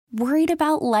Worried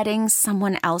about letting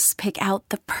someone else pick out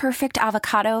the perfect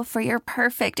avocado for your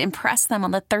perfect impress them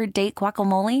on the third date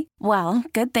guacamole? Well,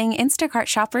 good thing Instacart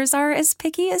shoppers are as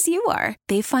picky as you are.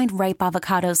 They find ripe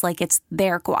avocados like it's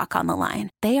their guac on the line.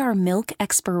 They are milk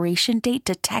expiration date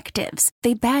detectives.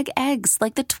 They bag eggs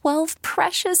like the 12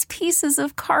 precious pieces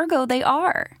of cargo they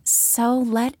are. So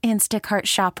let Instacart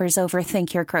shoppers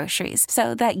overthink your groceries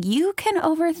so that you can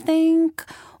overthink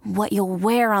what you'll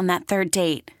wear on that third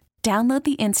date. Download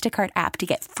the Instacart app to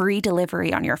get free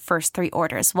delivery on your first 3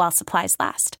 orders while supplies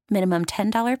last. Minimum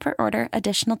 $10 per order.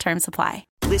 Additional terms apply.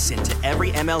 Listen to every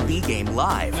MLB game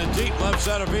live. In the deep left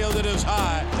center field, it is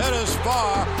high, it is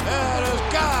far, it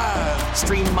is God.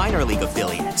 Stream minor league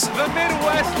affiliates. The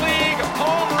Midwest League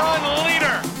home run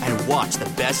leader. And watch the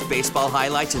best baseball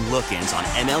highlights and look-ins on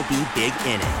MLB Big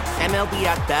Inning. MLB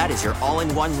At Bat is your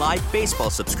all-in-one live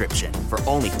baseball subscription for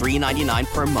only $3.99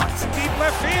 per month. Deep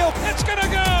left field, it's gonna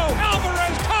go.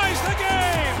 Alvarez ties the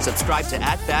game. Subscribe to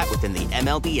At Bat within the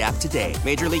MLB app today.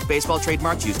 Major League Baseball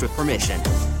trademarks used with permission.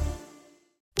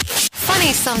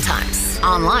 Funny sometimes.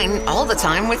 Online all the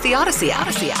time with the Odyssey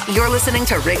app. You're listening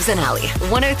to Riggs and Alley,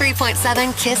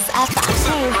 103.7 KISS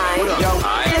FM.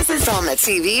 Hi. This is on the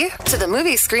TV, to the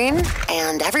movie screen,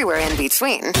 and everywhere in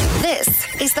between. This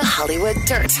is the Hollywood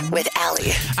Dirt with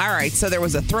Alley. All right, so there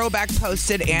was a throwback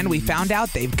posted, and we found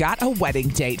out they've got a wedding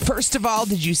date. First of all,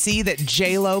 did you see that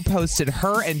J-Lo posted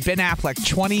her and Ben Affleck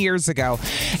 20 years ago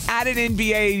at an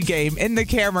NBA game in the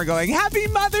camera going, "Happy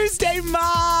Mother's Day,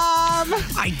 Mom!"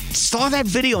 I saw that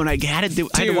video and I had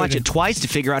to watch it twice to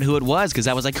figure out who it was because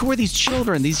I was like, who are these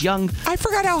children, these young... I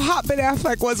forgot how hot Ben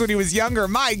Affleck was when he was younger.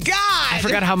 My God! I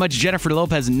forgot how much Jennifer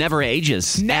Lopez never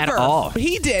ages at all.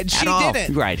 He did. She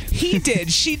didn't. Right. He did.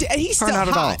 She did. He's still not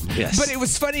hot. at all. Yes. But it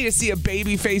was funny to see a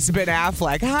baby-faced Ben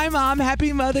Affleck. "Hi, Mom.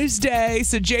 Happy Mother's Day."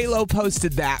 So J-Lo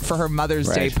posted that for her Mother's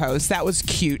Day post. That was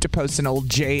cute to post an old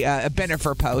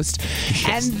Bennifer post.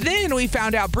 Yes. And then we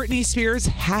found out Britney Spears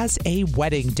has a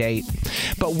wedding date.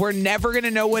 But we're never going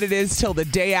to know what it is till the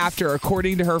day after,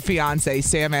 according to her fiance,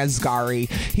 Sam Asghari.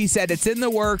 He said it's in the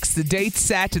works, the date's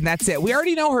set, and that's it. We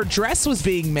already know her dress was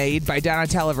being made by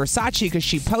Donatella Versace because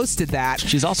she posted that.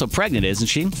 She's also pregnant, isn't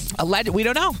she? We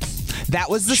don't know. That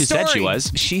was the story. She said she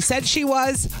was. She said she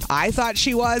was. I thought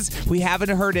she was. We haven't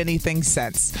heard anything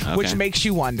since, which makes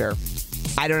you wonder.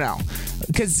 I don't know.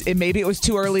 Because maybe it was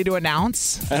too early to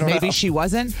announce. Maybe she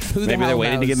wasn't. Who the hell Maybe they're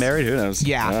waiting knows? to get married. Who knows?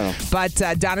 Yeah. But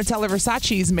Donatella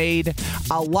Versace's made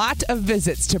a lot of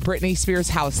visits to Britney Spears'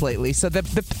 house lately. So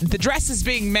the dress is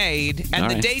being made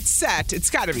and the date's set. It's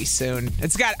got to be soon.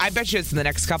 I bet you it's in the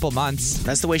next couple months.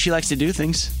 That's the way she likes to do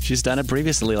things. She's done it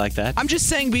previously like that. I'm just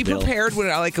saying, be prepared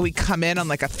when we come in on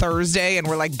like a Thursday and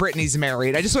we're like, Britney's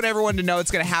married. I just want everyone to know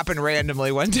it's going to happen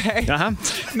randomly one day. And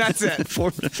that's it.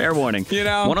 Fair warning.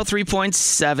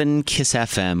 103.7 KISS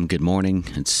FM. Good morning.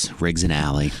 It's Riggs and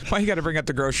Alley. Why you got to bring up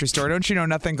the grocery store? Don't you know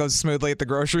nothing goes smoothly at the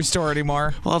grocery store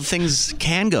anymore? Well, things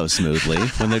can go smoothly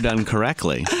when they're done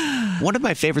correctly. One of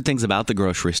my favorite things about the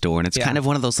grocery store, and it's kind of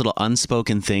one of those little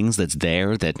unspoken things that's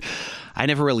there that I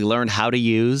never really learned how to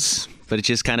use, but it's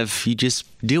just kind of, you just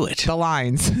do it. The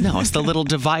lines. No, it's the little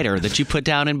divider that you put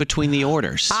down in between the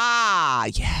orders. Ah,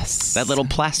 yes. That little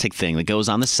plastic thing that goes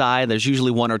on the side. There's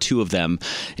usually 1 or 2 of them,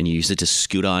 and you use it to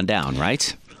scoot on down,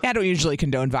 right? Yeah, I don't usually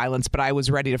condone violence, but I was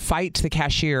ready to fight the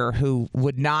cashier who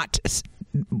would not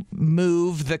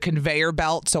move the conveyor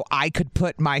belt so I could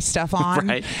put my stuff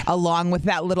on along with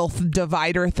that little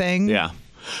divider thing. Yeah.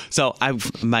 So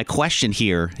my question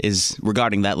here is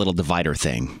regarding that little divider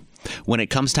thing. When it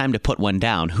comes time to put one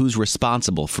down, who's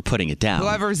responsible for putting it down?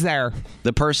 Whoever's there.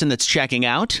 The person that's checking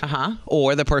out?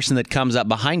 Or the person that comes up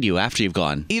behind you after you've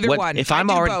gone? Either one. If I'm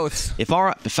both.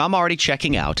 If I'm already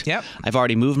checking out, I've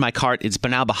already moved my cart. It's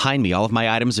now behind me. All of my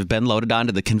items have been loaded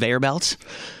onto the conveyor belts.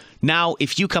 Now,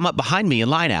 if you come up behind me in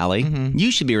line, Allie, you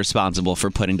should be responsible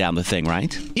for putting down the thing,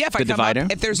 right? Yeah, if I come up,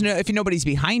 if nobody's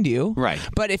behind you, right?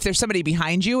 But if there's somebody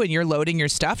behind you and you're loading your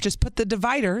stuff, just put the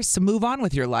dividers to move on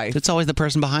with your life. It's always the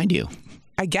person behind you.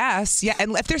 I guess, yeah.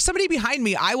 And if there's somebody behind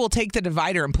me, I will take the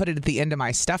divider and put it at the end of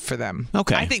my stuff for them.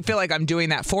 Okay. I feel like I'm doing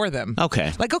that for them.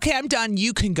 Okay. Like, okay, I'm done.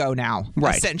 You can go now.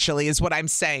 Right. Essentially, is what I'm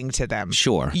saying to them.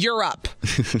 Sure. You're up.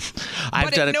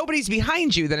 But if nobody's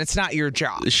behind you, then it's not your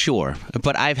job. Sure.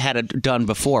 But I've had it done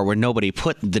before where nobody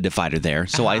put the divider there.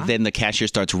 So then the cashier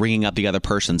starts ringing up the other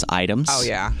person's items. Oh,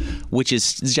 yeah. Which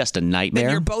is just a nightmare.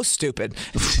 Then you're both stupid.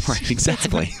 Right,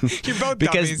 exactly. You're both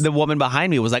because dummies. the woman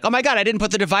behind me was like, oh my God, I didn't put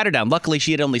the divider down. Luckily,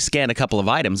 she had only scanned a couple of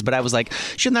items, but I was like,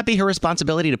 shouldn't that be her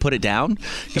responsibility to put it down?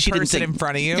 The person in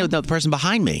front of you? No, the person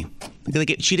behind me.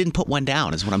 She didn't put one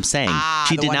down, is what I'm saying.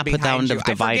 She did not put down the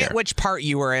divider. I forget which part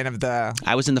you were in of the...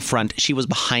 I was in the front. She was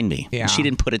behind me. Yeah. She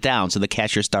didn't put it down, so the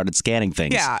cashier started scanning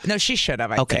things. Yeah, no, she should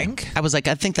have, I think. I was like,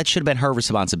 I think that should have been her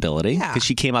responsibility because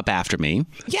she came up after me.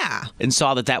 Yeah. And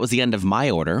saw that was the end of my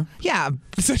order. Yeah.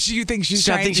 So you think she's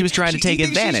I think she was trying to take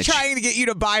advantage. She's trying to get you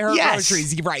to buy her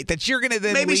groceries. Right. That you're going to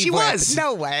then Maybe leave she with. was.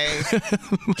 No way.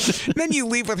 Then you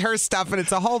leave with her stuff and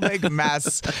it's a whole big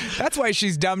mess. That's why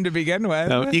she's dumb to begin with.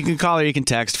 No, you can call or you can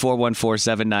text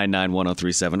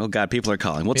 414-799-1037. Oh, God, people are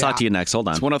calling. We'll talk to you next. Hold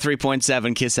on. It's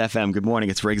 103.7 KISS FM. Good morning.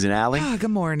 It's Riggs and Alley.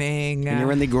 Good morning. And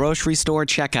you're in the grocery store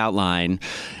checkout line.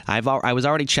 I was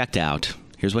already checked out.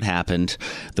 Here's what happened.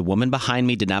 The woman behind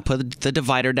me did not put the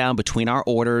divider down between our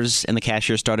orders, and the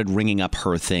cashier started ringing up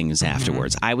her things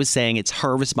afterwards. I was saying it's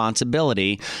her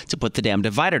responsibility to put the damn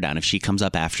divider down if she comes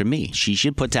up after me. She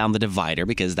should put down the divider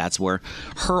because that's where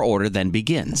her order then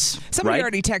begins. Somebody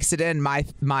already texted in my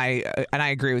and I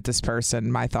agree with this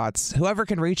person, my thoughts. Whoever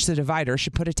can reach the divider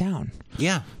should put it down.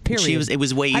 Yeah. Period. It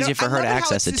was way easier for her to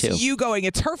access it, too. You going,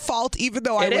 it's her fault, even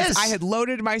though I had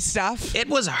loaded my stuff. It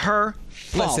was her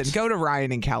fault. Listen, go to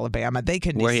Ryan in Calabama. They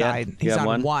can decide. He's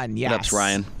on one. Yes. What's up,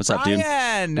 Ryan? What's up, dude?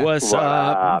 Ryan. What's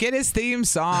up? Get his theme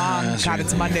song. God,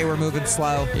 it's Monday. We're moving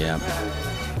slow. Yeah.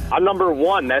 I'm number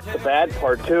one. That's the bad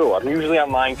part, too. I'm usually on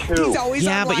line 2. He's always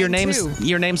on but line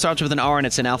your name starts with an R and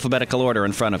it's in alphabetical order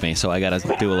in front of me, so I got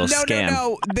to do a little scan.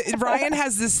 No. Ryan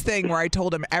has this thing where I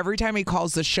told him every time he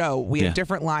calls the show, we have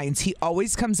different lines. He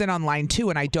always comes in on line 2,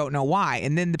 and I don't know why.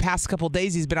 And then the past couple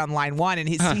days, he's been on line 1, and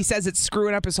he says it's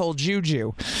screwing up his whole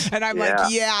juju. And I'm like,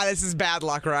 this is bad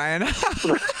luck, Ryan.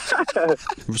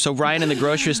 So Ryan, in the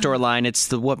grocery store line, it's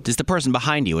the person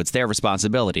behind you. It's their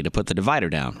responsibility to put the divider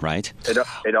down, right?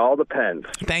 It all depends.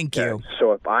 Thank you.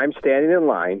 So if I'm standing in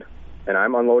line and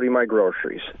I'm unloading my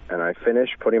groceries and I finish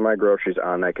putting my groceries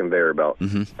on that conveyor belt,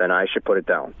 then I should put it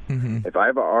down. If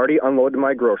I've already unloaded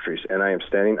my groceries and I am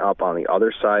standing up on the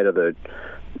other side of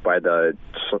by the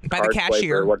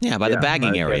cashier. By the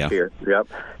bagging area. Cashier, yep.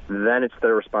 Then it's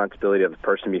the responsibility of the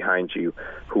person behind you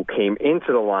who came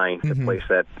into the line to place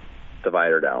that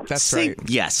divider down. That's right.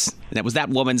 Yes. That was that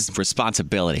woman's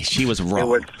responsibility. She was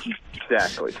wrong.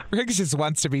 Exactly. Riggs just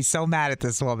wants to be so mad at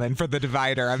this woman for the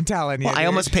divider. I'm telling you. Well, I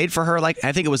almost paid for her, I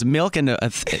think it was milk and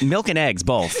eggs,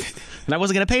 both. And I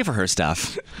wasn't going to pay for her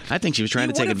stuff. I think she was trying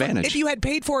to take advantage. If you had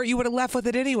paid for it, you would have left with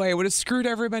it anyway. It would have screwed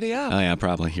everybody up. Oh, yeah,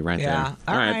 probably. You're right there.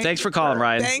 All right. Thanks for calling,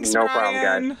 Ryan. Thanks, no Ryan.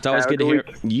 problem, guys. It's always good to hear.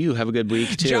 You have a good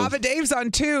week, too. Java Dave's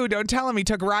on 2. Don't tell him he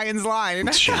took Ryan's line.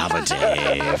 Java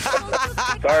Dave.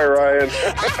 Sorry, Ryan.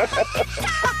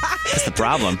 That's the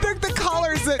problem. The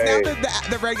callers, now that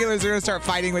the regulars are going to start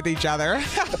fighting with each other.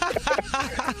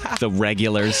 The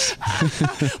regulars.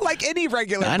 Like any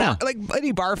regular. I know. Like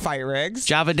any bar fight, Riggs.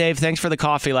 Java Dave, thanks for the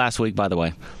coffee last week, by the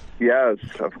way. Yes,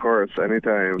 of course.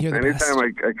 Anytime. You're the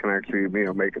Anytime best. I can actually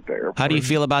make it there. How do you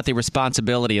feel about the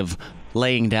responsibility of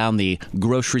laying down the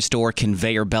grocery store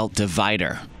conveyor belt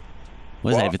divider?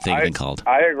 What is that even thing called?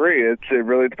 I agree. It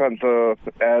really depends,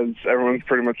 as everyone's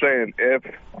pretty much saying. If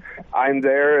I'm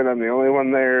there and I'm the only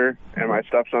one there and my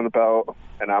stuff's on the belt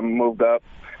and I'm moved up,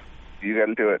 you got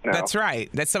to do it now. That's right.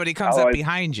 That somebody comes up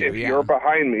behind you. If you're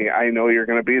behind me, I know you're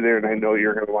going to be there, and I know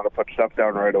you're going to want to put stuff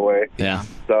down right away. Yeah.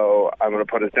 So I'm going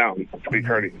to put it down to be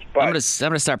courteous. But I'm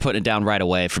gonna start putting it down right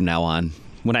away from now on.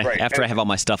 After I have all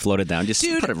my stuff loaded down, just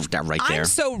put it down right there. I'm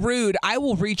so rude. I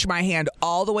will reach my hand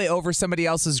all the way over somebody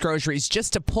else's groceries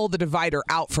just to pull the divider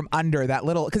out from under that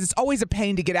little, because it's always a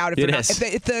pain to get out.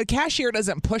 If the cashier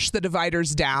doesn't push the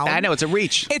dividers down. I know, it's a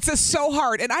reach. It's so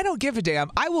hard, and I don't give a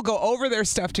damn. I will go over their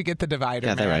stuff to get the divider.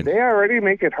 Yeah, right. They already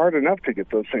make it hard enough to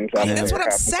get those things out. That's what I'm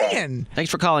saying.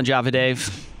 Thanks for calling, Java Dave.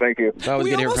 Thank you. It's always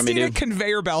We good to hear almost from you, need a dude.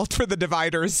 conveyor belt for the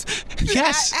dividers.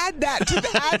 Yes. Add that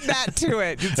to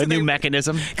it. A new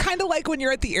mechanism. Kind of like when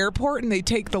you're at the airport and they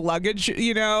take the luggage,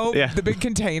 the big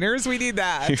containers. We need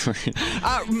that.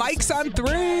 Mike's on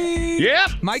 3. Yep.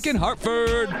 Mike in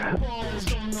Hartford.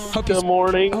 Good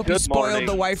morning. Hope you spoiled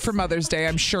the wife for Mother's Day.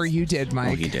 I'm sure you did,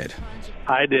 Mike. Oh, he did.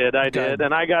 I did.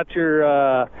 And I got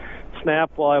your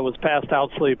snap while I was passed out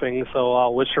sleeping, so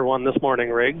I'll wish her one this morning,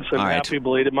 Riggs. And All right. happy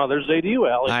belated Mother's Day to you,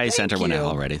 Allie. I sent her one you. out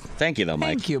already. Thank you, though, Mike.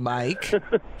 Thank you, Mike.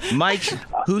 Mike,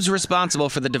 who's responsible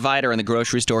for the divider in the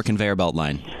grocery store conveyor belt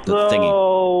line? The thingy.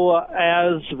 So,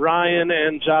 as Ryan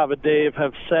and Java Dave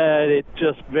have said, it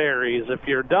just varies. If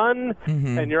you're done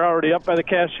and you're already up by the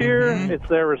cashier, it's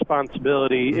their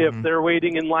responsibility. If they're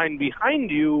waiting in line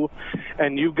behind you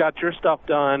and you've got your stuff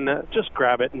done, just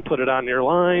grab it and put it on your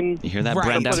line. You hear that, Right.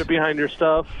 Brenda? Put it behind your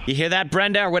stuff. You hear that,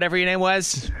 Brenda, or whatever your name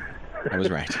was? I was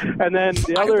right. And then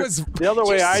the other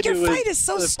way I do your fight is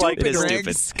so stupid,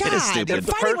 Riggs. God, it is stupid. You're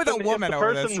fighting with a woman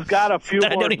over this. If the person's got a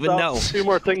few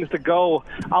more things to go,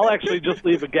 I'll actually just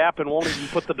leave a gap and won't even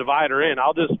put the divider in.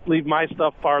 I'll just leave my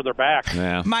stuff farther back.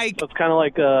 Yeah. Mike, so it's kind of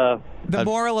like the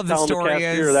moral of the story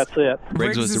is that's it.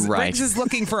 Riggs was right. Riggs is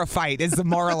looking for a fight. Is the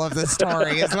moral of the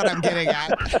story? Is what I'm getting at.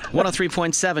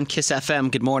 103.7 Kiss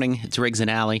FM. Good morning. It's Riggs and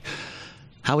Allie.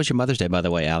 How was your Mother's Day, by the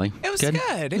way, Allie? It was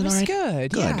good. It was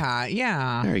good.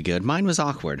 Yeah. Very good. Mine was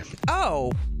awkward.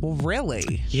 Oh, well,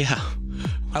 really? Yeah.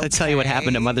 I'll tell you what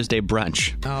happened at Mother's Day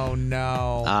brunch. Oh,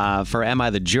 no. For Am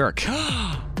I the Jerk?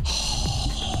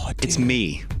 It's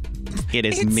me.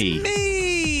 It's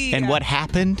me. And what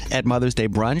happened at Mother's Day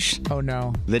brunch? Oh,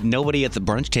 no. That nobody at the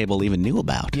brunch table even knew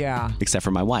about. Yeah. Except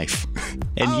for my wife.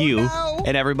 And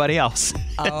and everybody else.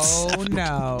 Oh,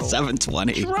 no.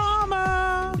 7:20.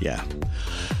 Drama. Yeah.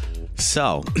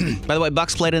 So, by the way,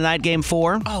 Bucks played tonight, Game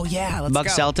 4. Oh, yeah. Let's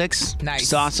Bucks go. Celtics. Nice.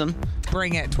 It's awesome.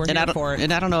 Bring it. We're here for it.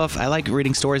 And I don't know if I like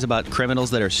reading stories about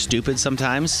criminals that are stupid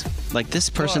sometimes. Like this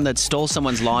person that stole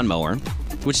someone's lawnmower,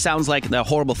 which sounds like a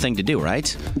horrible thing to do, right?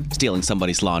 Stealing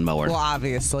somebody's lawnmower. Well,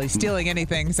 obviously. Stealing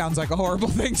anything sounds like a horrible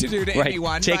thing to do to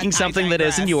anyone. Taking something that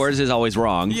isn't yours is always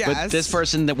wrong. Yes. But this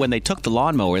person, that when they took the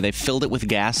lawnmower, they filled it with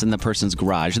gas in the person's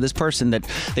garage. This person that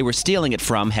they were stealing it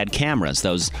from had cameras,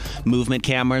 those movement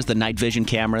cameras, the night vision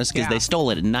cameras, because they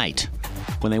stole it at night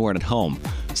when they weren't at home.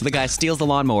 So the guy steals the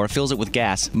lawnmower, fills it with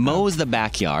gas, mows the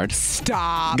backyard.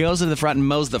 Stop. Goes to the front and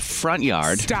mows the front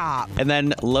yard. Stop. And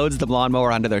then loads the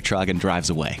lawnmower onto their truck and drives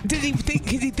away. Did he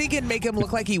think it'd make him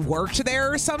look like he worked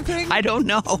there or something? I don't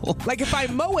know. Like if I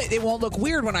mow it, it won't look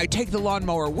weird when I take the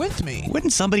lawnmower with me.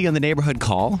 Wouldn't somebody in the neighborhood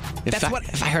call?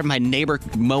 If I heard my neighbor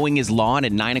mowing his lawn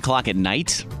at 9 o'clock at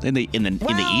night in the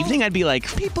evening, I'd be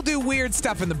like, people do weird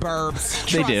stuff in the burbs.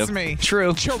 They do. Trust me.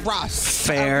 True. Trust.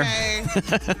 Fair. Okay.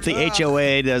 The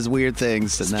HOA does weird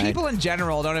things at night. People in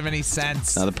general don't have any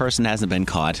sense. Now, the person hasn't been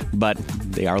caught, but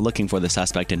they are looking for the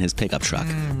suspect in his pickup truck.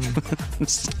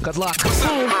 Good luck.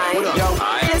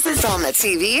 Hi. This is on the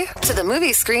TV, to the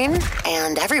movie screen,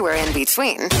 and everywhere in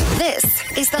between. This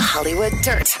is the Hollywood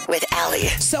Dirt with Allie.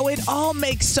 So it all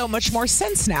makes so much more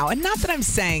sense now. And not that I'm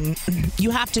saying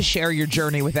you have to share your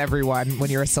journey with everyone when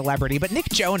you're a celebrity, but Nick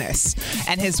Jonas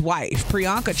and his wife,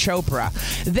 Priyanka Chopra,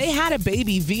 they had a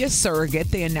baby via surrogate.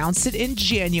 They announced it in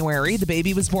January. The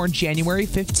baby was born January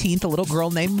 15th, a little girl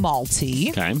named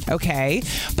Malti. Okay.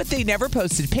 But they never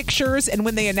posted pictures. And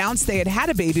when they announced they had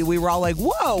a baby, we were all like,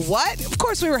 whoa, what? Of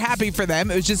course we were happy for them.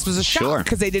 It was a shock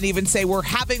because they didn't even say we're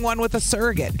having one with a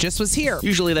surrogate. Just was here.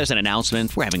 Usually there's an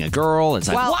announcement. We're having a girl. It's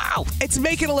like, wow. It's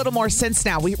making a little more sense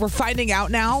now. We're finding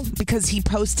out now because he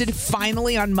posted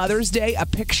finally on Mother's Day a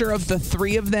picture of the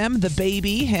three of them, the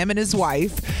baby, him and his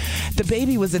wife. The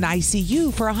baby was in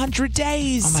ICU for 100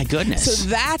 days. Oh, my goodness. So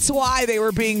that's why they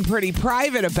were being pretty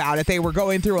private about it. They were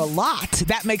going through a lot.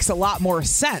 That makes a lot more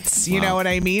sense. You know what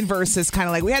I mean? Versus kind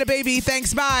of like, we had a baby,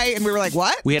 thanks, bye. And we were like,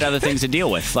 what? We had other things to deal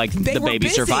with, like the baby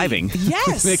surviving.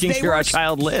 Yes. Making sure our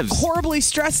child lives. Horribly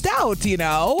stressed out, you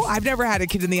know? I've never had a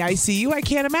kid in the ICU. I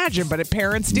can't imagine, but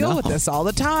parents deal with this all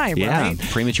the time, right?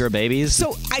 Premature babies.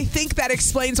 So I think that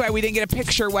explains why we didn't get a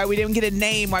picture, why we didn't get a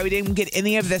name, why we didn't get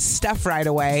any of this stuff right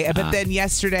away. But then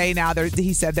yesterday, now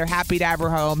he said they're happy to have her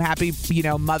home, happy,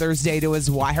 Mother's Day to his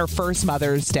wife, her first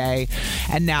Mother's Day,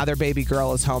 and now their baby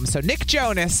girl is home. So Nick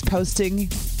Jonas posting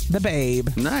the babe.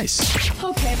 Nice.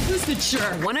 Okay, who's the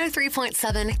jerk?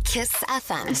 103.7 Kiss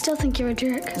FM. I still think you're a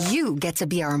jerk. You get to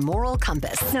be our moral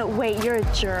compass. No, wait, you're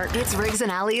a jerk. It's Riggs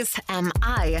and Allie's Am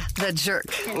I the Jerk?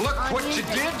 Look what you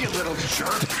did, you little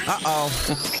jerk. Uh-oh.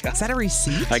 Is that a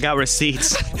receipt? I got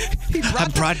receipts. I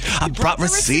brought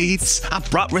receipts. I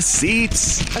brought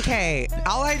receipts. Okay,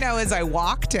 all I know is I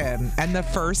walked in, and the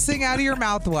first thing out of your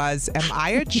mouth was, am I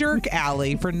a jerk,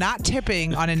 Allie, for not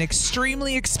tipping on an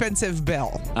extremely expensive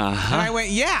bill? Uh-huh. And I went,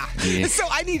 yeah. So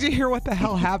I need to hear what the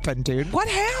hell happened, dude. What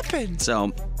happened? So,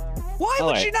 why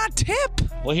would you not tip?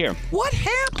 Well, here. What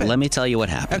happened? Let me tell you what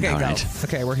happened. Okay, all go. right?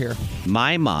 Okay, we're here.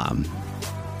 My mom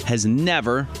has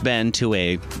never been to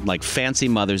a fancy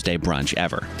Mother's Day brunch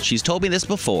ever. She's told me this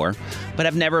before, but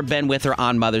I've never been with her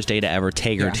on Mother's Day to ever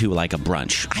take her to a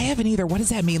brunch. I haven't either. What does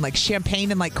that mean? Like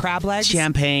champagne and crab legs?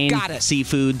 Champagne, got it.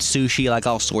 Seafood, sushi,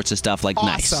 all sorts of stuff. Awesome.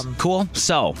 Nice. Cool.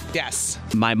 So, yes.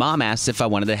 My mom asked if I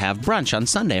wanted to have brunch on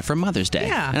Sunday for Mother's Day.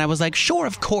 Yeah. And I was like, sure,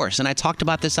 of course. And I talked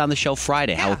about this on the show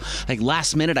Friday, how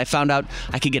last minute I found out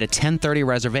I could get a 10:30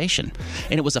 reservation.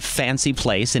 And it was a fancy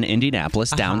place in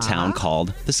Indianapolis, downtown,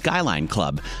 called the Skyline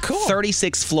Club. Cool.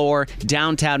 36th floor,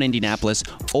 downtown Indianapolis,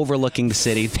 overlooking the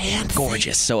city. Fancy.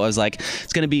 Gorgeous. So I was like,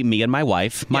 it's going to be me and my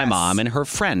wife, my mom, and her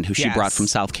friend who she brought from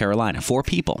South Carolina. 4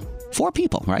 people. 4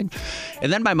 people, right?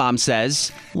 And then my mom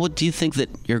says, well, do you think that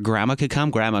your grandma could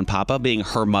come? Grandma and Papa, being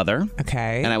her mother.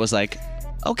 Okay. And I was like,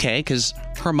 okay, because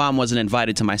her mom wasn't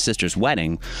invited to my sister's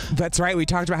wedding. That's right. We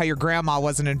talked about how your grandma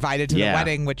wasn't invited to the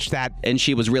wedding, And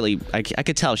she was really, I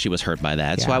could tell she was hurt by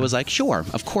that. Yeah. So I was like, sure,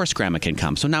 of course grandma can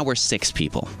come. So now we're 6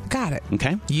 people. Got it.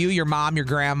 Okay. You, your mom, your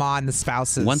grandma, and the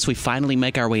spouses. Once we finally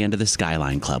make our way into the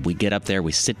Skyline Club, we get up there,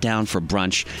 we sit down for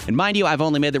brunch. And mind you, I've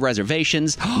only made the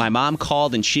reservations. My mom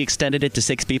called and she extended it to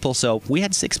 6 people. So we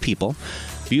had 6 people.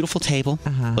 Beautiful table,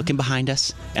 looking behind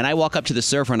us. And I walk up to the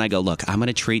server and I go, look, I'm going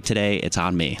to treat today. It's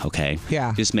on me, okay?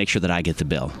 Yeah. Just make sure that I get the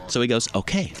bill. So he goes,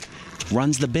 okay.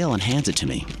 Runs the bill and hands it to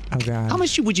me. Oh, God. How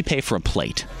much would you pay for a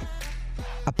plate?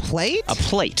 A plate? A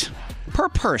plate. Per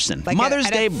person. Like Mother's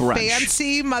Day brunch.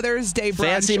 Fancy Mother's Day brunch.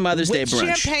 Fancy Mother's Day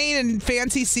brunch. Champagne and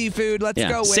fancy seafood. Let's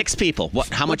go with 6 people.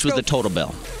 How much was the total bill?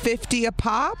 $50 a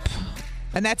pop.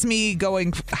 And that's me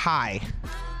going high.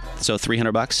 So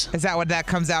 $300? Is that what that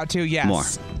comes out to? Yes. More.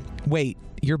 Wait,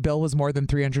 your bill was more than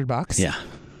 $300? Yeah.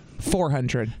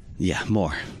 400. Yeah,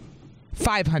 more.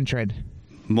 500.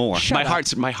 More. Shut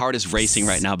up. My heart is racing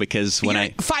right now because when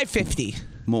I 550.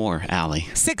 More, Allie.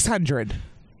 600.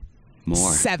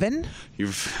 More. 7. No.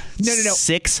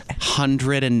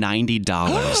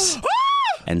 $690.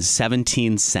 and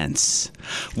 17 cents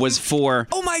was for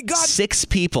 6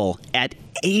 people at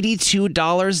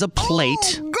 $82 a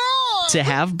plate to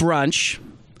have brunch,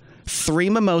 3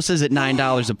 mimosas at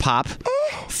 $9 a pop,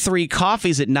 3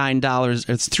 coffees at $9,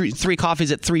 or 3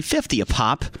 coffees at $3.50 a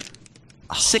pop.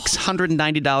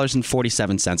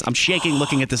 $690.47. I'm shaking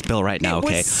looking at this bill right now,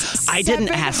 okay? I didn't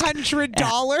ask.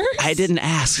 $700? I didn't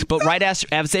ask. But right as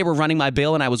they were running my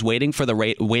bill and I was waiting for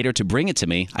the waiter to bring it to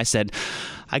me,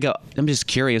 I go, I'm just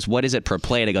curious, what is it per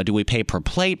plate? I go, do we pay per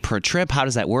plate, per trip? How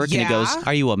does that work? Yeah. And he goes,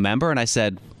 are you a member? And I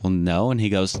said, well, no. And he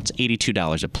goes, it's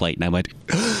 $82 a plate. And I went,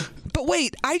 but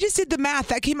wait, I just did the math.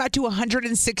 That came out to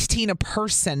 $116 a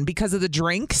person because of the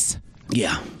drinks?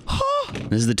 Yeah.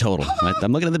 This is the total.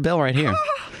 I'm looking at the bill right here.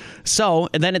 So,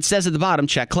 and then it says at the bottom,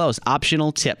 check close,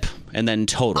 optional tip, and then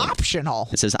total. Optional?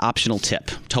 It says optional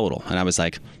tip, total. And I was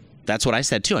like, that's what I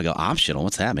said too. I go, optional?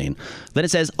 What's that mean? Then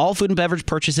it says all food and beverage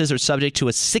purchases are subject to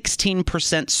a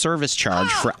 16% service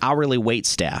charge for hourly wait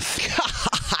staff.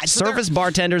 Service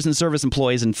bartenders and service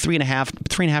employees, and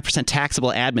 3.5% taxable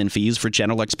admin fees for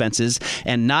general expenses,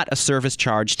 and not a service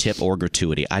charge, tip, or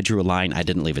gratuity. I drew a line. I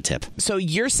didn't leave a tip. So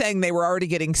you're saying they were already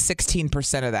getting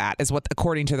 16% of that, is what,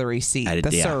 according to the receipt,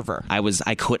 server. I'm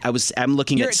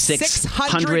looking at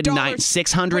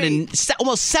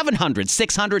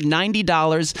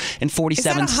 $690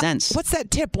 $690.47. What's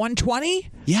that tip? $120?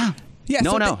 Yeah. Yeah,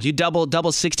 no. You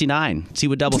double 69. So you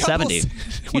would double 70.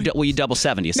 You double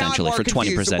 70 essentially for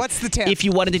 20%. What's the tip? If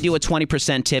you wanted to do a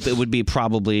 20% tip, it would be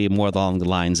probably more along the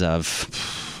lines of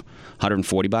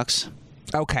 $140.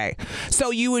 Okay.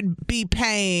 So you would be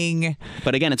paying...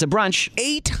 But again, it's a brunch.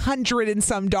 $800 and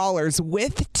some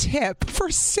with tip for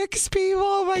 6 people.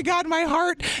 Oh, my God. My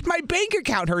heart. My bank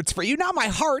account hurts for you, not my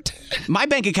heart. My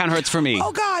bank account hurts for me.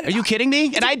 Oh, God. Are you kidding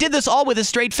me? And I did this all with a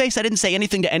straight face. I didn't say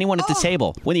anything to anyone at the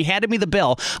table. When he handed me the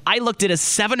bill, I looked at a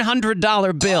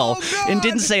 $700 bill and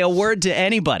didn't say a word to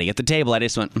anybody at the table. I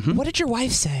just went, What did your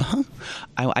wife say?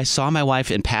 I saw my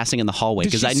wife in passing in the hallway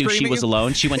because I knew she was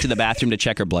alone. She went to the bathroom to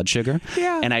check her blood sugar.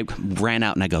 Yeah. And I ran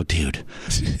out and I go, dude.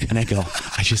 And I go,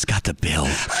 I just got the bill.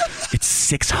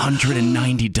 It's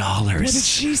 $690. What did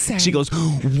she say? She goes,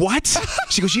 what?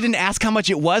 She goes, you didn't ask how much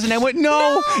it was? And I went,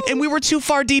 no. And we were too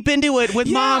far deep into it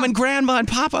with Mom and Grandma and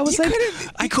Papa. I was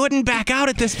I couldn't back out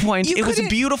at this point. It was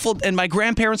beautiful. And my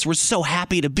grandparents were so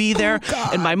happy to be there.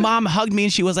 And my mom hugged me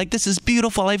and she was like, this is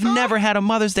beautiful. I've never had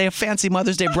a fancy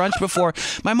Mother's Day brunch before.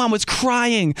 My mom was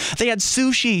crying. They had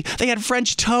sushi. They had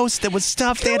French toast. There was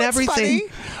stuff. They had everything. Funny?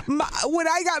 When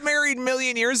I got married a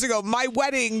million years ago, my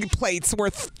wedding plates were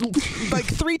like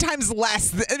 3 times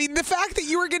less. I mean, the fact that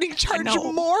you were getting charged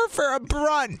more for a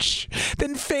brunch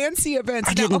than fancy events.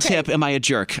 I didn't tip. Am I a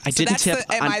jerk? I didn't tip.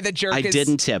 Am I the jerk? I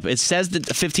didn't tip. It says that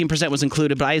 15% was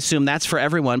included, but I assume that's for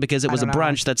everyone because it was a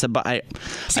brunch. I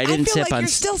didn't tip. You're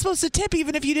still supposed to tip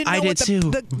even if you didn't know what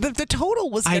the total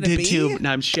was going to be. I did too.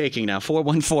 Now I'm shaking now.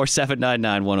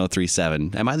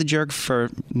 414-799-1037. Am I the jerk for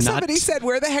not? Somebody said,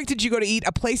 where the heck did you go to eat?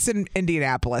 A place in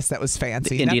Indianapolis that was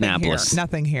fancy. Indianapolis.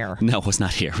 Nothing here. No, it was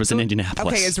not here. It was in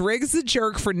Indianapolis. Okay, is Riggs the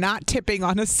jerk for not tipping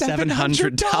on a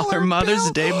 $700 Mother's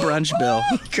Day brunch bill?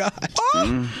 Oh, God.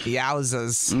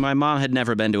 Yowzas. My mom had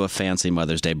never been to a fancy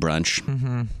Mother's Day brunch.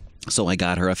 Mm-hmm. So I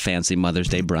got her a fancy Mother's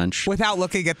Day brunch. Without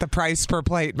looking at the price per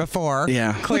plate before.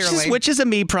 Yeah. Clearly. Which is a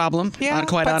me problem. Yeah,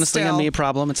 Quite but honestly, still. a me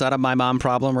problem. It's not a my mom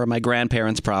problem or my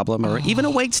grandparents' problem or even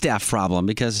a waitstaff problem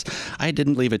because I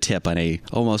didn't leave a tip on a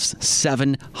almost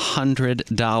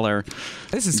 $700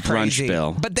 This is brunch crazy.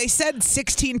 bill. But they said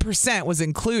 16% was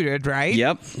included, right?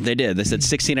 Yep, they did. They said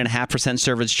 16.5%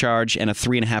 service charge and a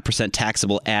 3.5%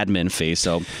 taxable admin fee.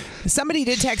 So Somebody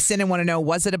did text in and want to know,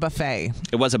 was it a buffet?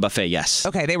 it was a buffet, yes.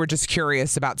 Okay, they were just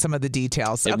curious about some of the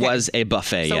details. It Okay. was a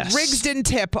buffet, So yes. Riggs didn't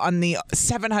tip on the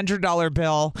 $700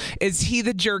 bill. Is he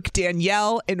the jerk?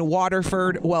 Danielle in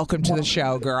Waterford, welcome to the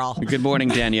show, girl. Good morning,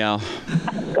 Danielle.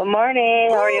 Good morning.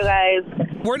 How are you guys?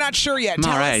 We're not sure yet. I'm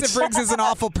Tell all right. us if Riggs is an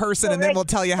awful person, and then we'll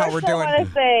tell you how we're doing. I want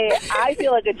to say I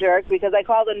feel like a jerk because I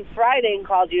called on Friday and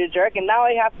called you a jerk, and now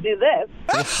I have to do this.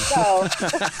 So,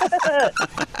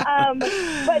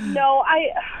 but no,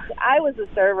 I was a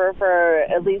server for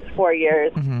at least 4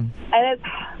 years, and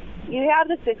you have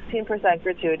the 16%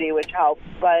 gratuity, which helps,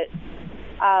 but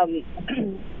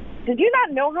did you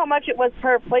not know how much it was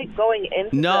per plate going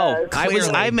into No, the I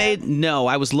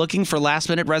was looking for last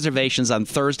minute reservations on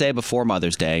Thursday before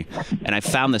Mother's Day, and I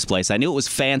found this place. I knew it was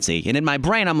fancy, and in my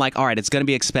brain, I'm like, all right, it's going to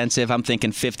be expensive. I'm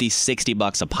thinking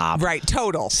 $50-$60 a pop. Right,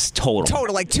 total,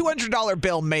 like $200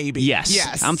 bill maybe.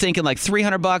 Yes. I'm thinking like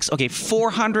 $300. Okay,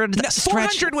 $400. No,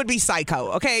 $400 would be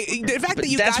psycho. Okay, the fact that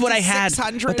you that's got what to I had,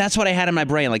 $600. but that's what I had in my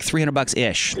brain, like $300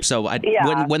 ish. So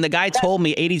when the guy told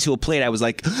me 82 a plate, I was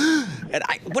like,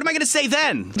 what am I going to say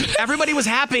then? Everybody was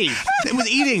happy. It was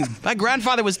eating. My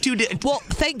grandfather was too. Well,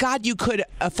 thank God you could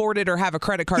afford it or have a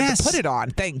credit card to put it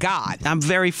on. Thank God. I'm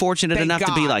very fortunate Thank enough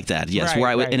to be God. like that. Yes,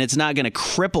 Right. and it's not going to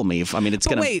cripple me. It's But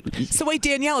going to. wait,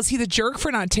 Danielle, is he the jerk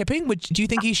for not tipping? Do you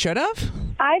think he should have?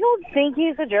 I don't think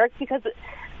he's a jerk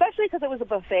especially because it was a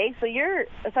buffet, so you're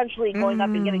essentially going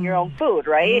up and getting your own food,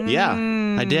 right? Yeah,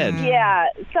 I did. Yeah,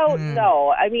 so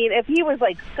no. I mean, if he was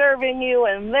like serving you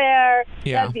in there,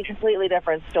 that'd be a completely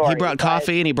different story. He brought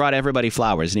coffee and he brought everybody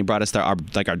flowers and he brought us our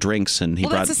drinks and he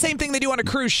Well, brought. that's the same thing they do on a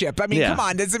cruise ship. I mean, Yeah. come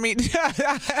on, does it mean?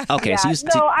 Okay, Yeah,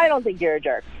 so I don't think you're a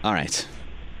jerk. all right.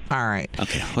 All right.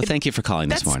 Okay. Well, thank you for calling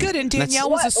this That's morning. good, and Danielle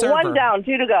was a server. One down,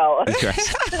 2 to go.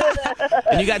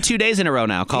 And you got 2 days in a row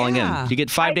now calling in. You get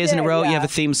 5 days in a did, row. You yeah. have a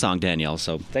theme song, Danielle.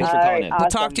 So thanks for All calling right, in. awesome. We'll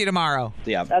talk to you tomorrow.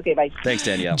 Yeah. Okay, bye. Thanks,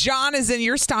 Danielle. John is in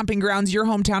your stomping grounds, your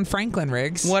hometown, Franklin,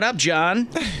 Riggs. What up, John?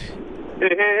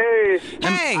 Hey.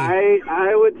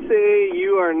 I would say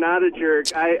you are not a jerk.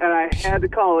 I had to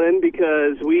call in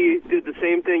because we did the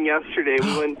same thing yesterday.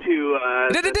 We went to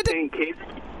St. Kate's.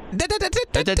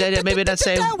 Maybe not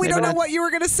say. We don't know what you were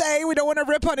going to say. We don't want to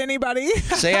rip on anybody.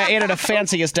 Say I ate at a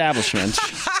fancy establishment,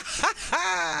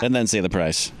 and then say the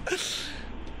price.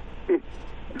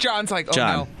 John's like, oh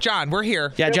John. no. John, we're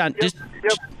here. Yeah, John.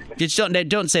 Just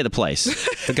don't say the place.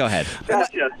 But go ahead.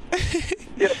 Gotcha.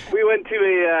 Yep, we went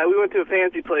to a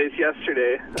fancy place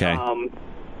yesterday. Okay.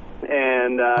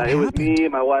 And it was me,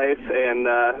 my wife, and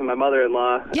my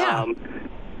mother-in-law. Yeah.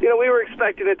 We were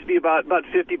expecting it to be about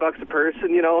 $50 a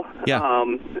person. Yeah.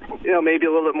 Maybe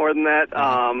a little bit more than that.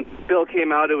 Bill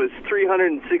came out. It was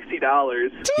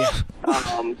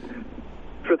 $360.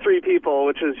 For 3 people,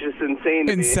 which was just insane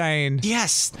to me. Insane.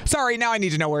 Yes. Sorry, now I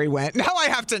need to know where he went. Now I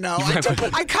have to know.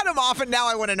 I cut him off, and now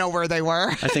I want to know where they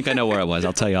were. I think I know where it was.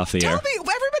 I'll tell you off the air. Tell me,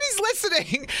 everybody's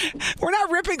listening. We're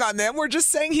not ripping on them. We're just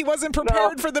saying he wasn't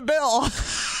prepared for the bill.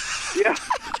 Yeah.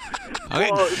 Okay.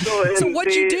 Well, So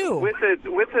what'd you do? With it,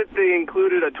 they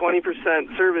included a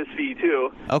 20% service fee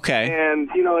too. Okay. And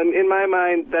in my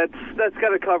mind, that's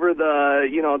got to cover the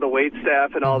the wait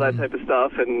staff and all that type of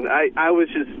stuff. And I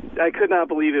could not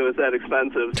believe it was that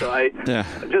expensive. So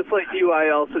just like you, I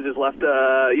also just left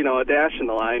a dash in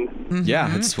the line.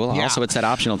 Yeah. Also it's that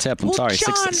optional tip. I'm Well, sorry.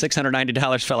 John-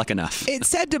 $690 felt like enough. It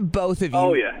said to both of you,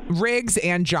 Oh, yeah. Riggs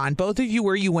and John, both of you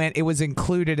where you went, it was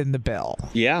included in the bill.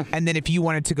 Yeah. And then if you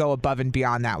wanted to go above and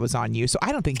beyond, that was on you. So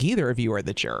I don't think either of you are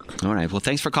the jerk. All right. Well,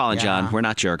 thanks for calling, John. We're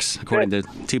not jerks, according to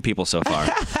 2 people so far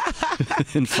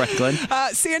in Franklin.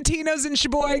 Santino's in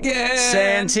Sheboygan.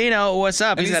 Santino, what's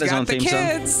up? And He's got his own the theme song.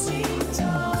 kids.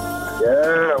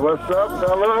 Yeah, what's up,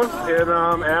 fellas? And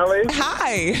Allie.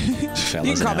 Hi.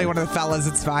 You can call me one of the fellas.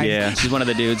 It's fine. Yeah, she's one of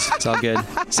the dudes. It's all good.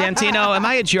 Santino, am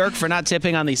I a jerk for not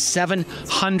tipping on the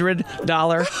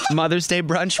 $700 Mother's Day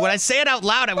brunch? When I say it out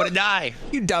loud, I want to die.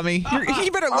 You dummy.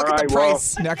 You better look All at the right, well-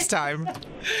 price next time.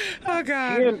 Oh,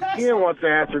 God. Ken wants to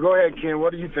answer. Go ahead, Ken.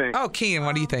 What do you think? Oh, Ken,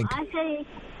 what do you think? I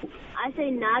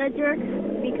say not a jerk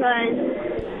because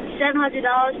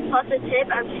 $700 plus a tip.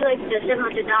 I feel like the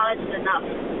 $700 is enough.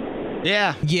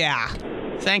 Yeah. Yeah.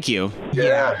 Thank you.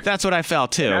 Yeah. That's what I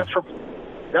felt, too. That's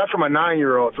That's from a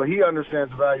 9-year-old, so he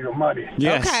understands the value of money.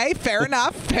 Yes. Okay, fair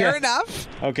enough. Fair enough.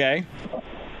 Okay.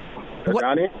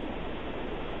 Johnny?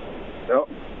 No.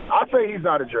 I'll say he's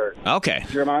not a jerk. Okay.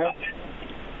 Jeremiah?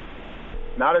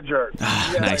 Not a jerk.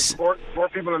 Nice. Like four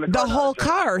people in the car. The whole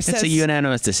car says It's a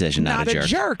unanimous decision, not a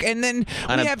jerk. And then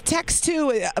we have text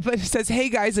too, but it says, "Hey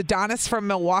guys, Adonis from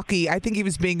Milwaukee. I think he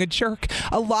was being a jerk.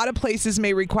 A lot of places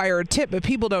may require a tip, but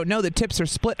people don't know that tips are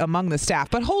split among the staff."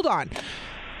 But hold on.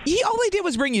 All they did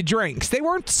was bring you drinks. They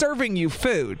weren't serving you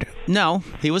food. No,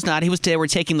 he was not. They were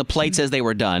taking the plates as they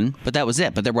were done, but that was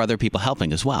it. But there were other people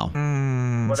helping as well.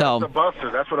 Well, So that's a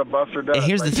buster. That's what a buster does.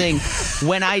 here's the thing: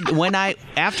 when I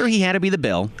after he handed me the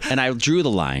bill and I drew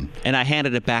the line and I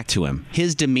handed it back to him,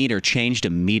 his demeanor changed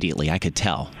immediately. I could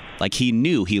tell. Like he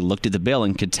knew. He looked at the bill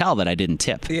and could tell that I didn't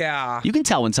tip. Yeah. You can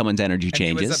tell when someone's energy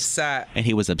changes. He was upset. And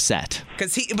he was upset.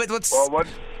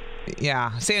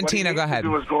 Yeah, Santino, go ahead.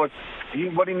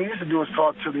 What he needs to do is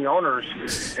talk to the owners and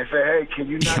say, "Hey, can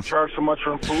you not charge so much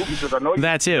for food? Because I know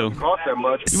that too. Cost that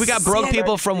much." We got broke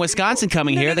people from Wisconsin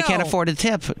coming here. They can't afford a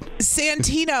tip.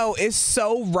 Santino is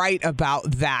so right about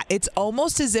that. It's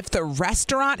almost as if the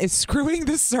restaurant is screwing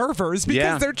the servers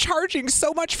because they're charging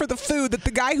so much for the food that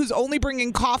the guy who's only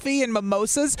bringing coffee and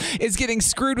mimosas is getting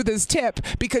screwed with his tip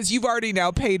because you've already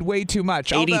now paid way too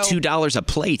much. $82 a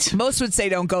plate. Most would say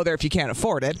don't go there if you can't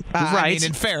afford it. Right. I mean,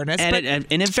 in fairness. And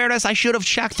in fairness, I should have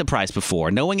checked the price before.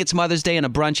 Knowing it's Mother's Day and a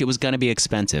brunch, it was going to be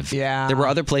expensive. Yeah. There were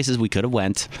other places we could have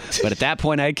went, but at that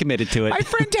point, I had committed to it. My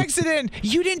friend texted in,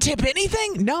 "You didn't tip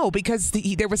anything?" No, because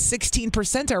there was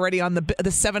 16% already on the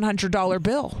 $700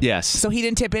 bill. Yes. So he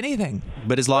didn't tip anything.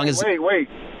 But as long as... Wait.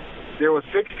 There was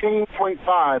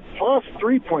 16.5 plus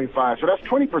 3.5, so that's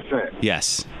 20%.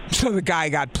 Yes. So the guy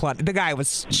got plenty. The guy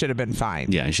should have been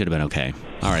fine. Yeah, he should have been okay.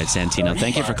 All right, Santino,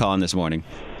 thank you for calling this morning.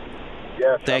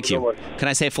 Yeah, thank you. Can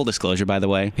I say full disclosure, by the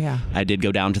way? Yeah. I did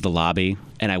go down to the lobby,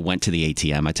 and I went to the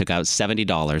ATM. I took out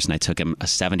 $70, and I took him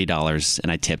 $70,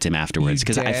 and I tipped him afterwards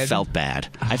because I felt bad.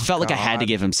 I felt like I had to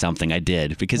give him something. I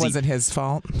did. Because was it his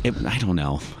fault? I don't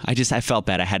know. I felt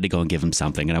bad. I had to go and give him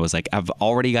something, and I was like, I've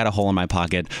already got a hole in my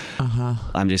pocket.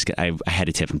 I had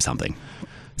to tip him something.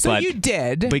 So you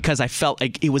did. Because I felt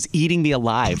like it was eating me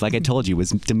alive. Like I told you, his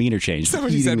demeanor changed.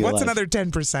 Somebody said, "What's another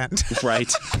 10%?"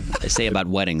 Right. They say about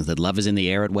weddings that love is in the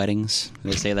air at weddings.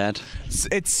 They say that?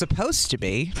 It's supposed to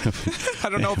be. I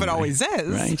don't know if it always is.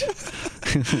 Right.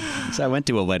 So I went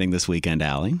to a wedding this weekend,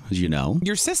 Allie, as you know.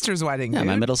 Your sister's wedding, Yeah, dude.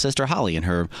 my middle sister, Holly, and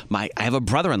I have a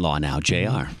brother-in-law now,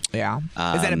 JR. Yeah.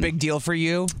 Is that a big deal for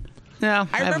you? No.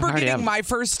 I remember getting my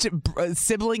first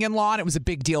sibling-in-law, and it was a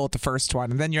big deal with the first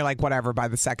one. And then you're like, whatever, by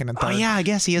the second and third. Oh, yeah, I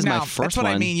guess he is my first one. That's what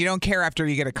I mean. You don't care after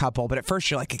you get a couple, but at first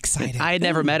you're like excited. I had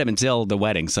never met him until the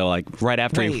wedding. So like right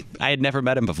after I had never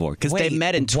met him before. Because they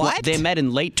met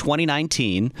in late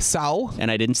 2019. So? And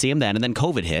I didn't see him then. And then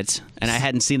COVID hit. And I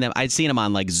hadn't seen them. I'd seen him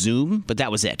on like Zoom, but that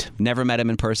was it. Never met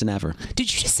him in person ever.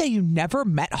 Did you just say you never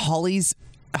met Holly's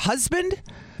husband?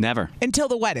 Never. Until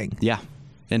the wedding? Yeah.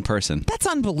 In person. That's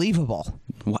unbelievable.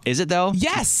 Is it though?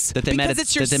 Yes. That they met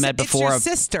before. It's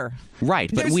your sister.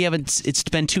 Right, but we haven't. It's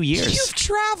been 2 years. You've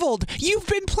traveled. You've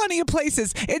been plenty of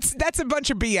places. That's a bunch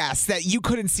of BS that you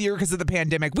couldn't see her because of the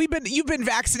pandemic. You've been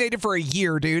vaccinated for a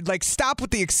year, dude. Like, stop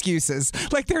with the excuses.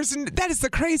 Like, that is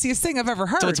the craziest thing I've ever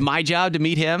heard. So it's my job to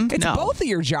meet him? It's both of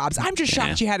your jobs. I'm just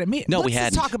shocked you hadn't met. No, we Let's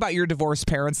hadn't. talk about your divorced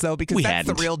parents though, because that's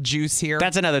the real juice here.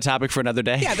 That's another topic for another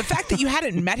day. Yeah, the fact that you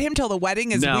hadn't met him till the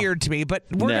wedding is weird to me. But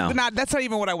that's not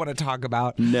even what I want to talk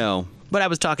about. No. But I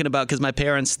was talking about because my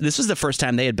parents, this was the first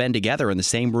time they had been together in the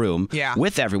same room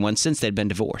with everyone since they'd been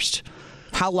divorced.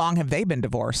 How long have they been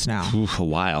divorced now? A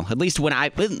while. At least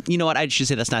you know what, I should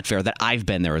say that's not fair, that I've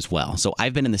been there as well. So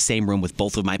I've been in the same room with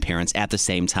both of my parents at the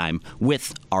same time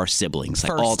with our siblings,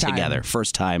 like all together.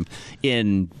 First time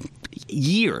in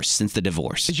years since the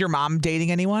divorce. Is your mom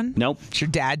dating anyone? Nope. Is your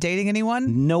dad dating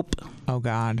anyone? Nope. Oh,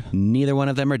 God. Neither one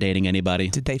of them are dating anybody.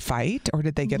 Did they fight or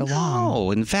did they get along?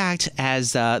 No. In fact,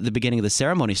 as the beginning of the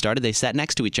ceremony started, they sat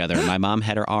next to each other. And my mom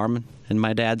had her arm in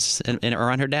my dad's,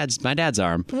 or on my dad's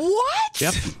arm. What?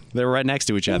 Yep. They were right next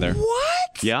to each other.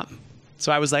 What? Yep.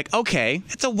 So I was like, okay,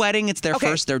 it's a wedding. It's their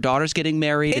first. Their daughter's getting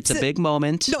married. It's a big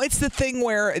moment. No, it's the thing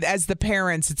where, as the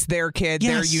parents, it's their kid.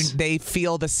 Yes. They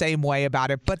feel the same way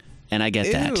about it. But and I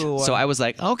get that. So I was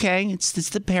like, okay, it's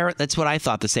the parent. That's what I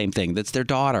thought. The same thing. That's their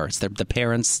daughter. It's the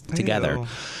parents together.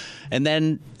 And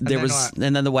then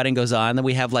and then the wedding goes on. Then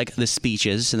we have like the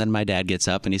speeches, and then my dad gets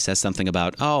up and he says something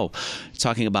about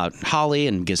talking about Holly,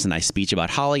 and gives a nice speech about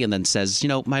Holly, and then says,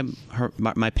 my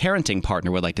parenting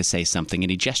partner would like to say something,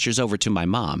 and he gestures over to my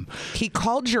mom. He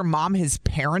called your mom his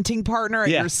parenting partner at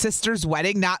your sister's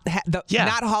wedding. Not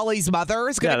Holly's mother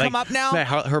is going to come up now. My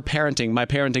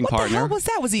parenting partner. What the hell was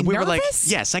that? Was he nervous? We were like,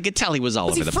 yes, I could tell he was all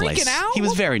over the place. Was he freaking out? He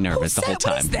was very nervous the whole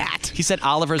time. What is that? He said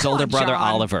Oliver's older brother, John.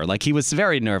 Oliver. Like, he was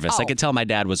very nervous. I could tell my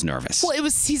dad was nervous. Well,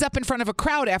 he's up in front of a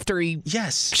crowd after he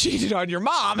cheated on your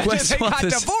mom and they got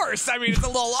divorced. I mean, it's a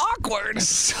little awkward.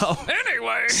 So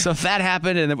anyway. So that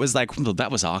happened, and it was like, well,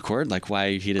 that was awkward. Like,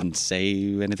 why he didn't say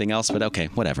anything else, but okay,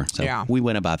 whatever. So we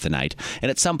went about the night.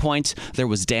 And at some point, there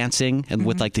was dancing and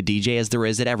with like the DJ, as there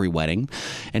is at every wedding.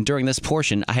 And during this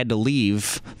portion, I had to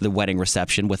leave the wedding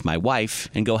reception with my wife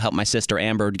and go help my sister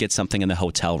Amber get something in the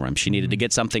hotel room. She needed to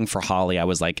get something for Holly. I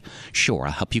was like, sure,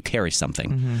 I'll help you carry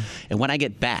something. And when I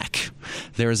get back,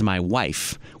 there is my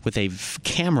wife with a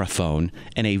camera phone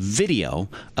and a video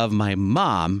of my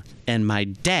mom and my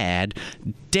dad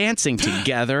dancing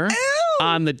together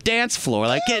on the dance floor,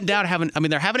 like getting down,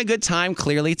 they're having a good time.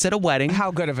 Clearly, it's at a wedding.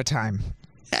 How good of a time?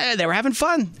 They were having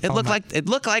fun. It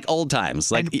looked like old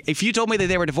times. Like, if you told me that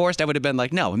they were divorced, I would have been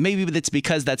like, no. Maybe it's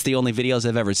because that's the only videos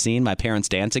I've ever seen my parents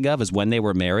dancing of is when they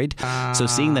were married. So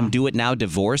seeing them do it now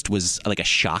divorced was like a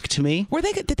shock to me.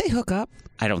 Did they hook up?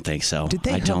 I don't think so. Did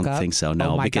they I don't think so.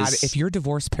 No. Oh my because God! If your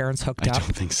divorced parents hooked up, I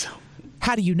don't think so.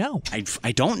 How do you know?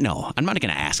 I don't know. I'm not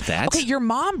going to ask that. Okay, your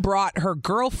mom brought her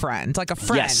girlfriend, like a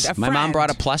friend. Yes, my mom brought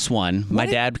a +1. My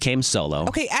dad came solo.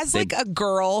 Okay, as like a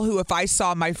girl who, if I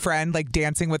saw my friend like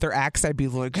dancing with her ex, I'd be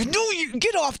like, no, you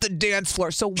get off the dance floor.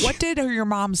 So what did your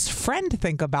mom's friend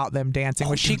think about them dancing?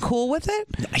 Was she cool with it?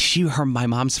 My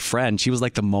mom's friend, she was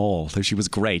like the mole. She was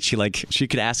great. She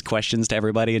could ask questions to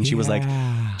everybody, and she was like,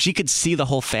 she could see the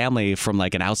whole family from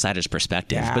like an outsider's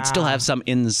perspective, but still have some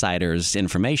insider's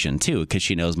information too, because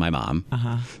she knows my mom.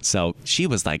 So she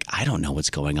was like, I don't know what's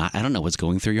going on. I don't know what's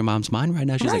going through your mom's mind right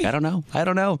now. She's like, I don't know. So I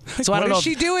don't know. What is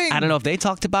she doing? I don't know if they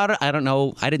talked about it. I don't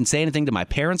know. I didn't say anything to my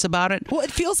parents about it. Well,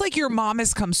 it feels like your mom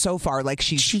has come so far. Like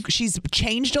she's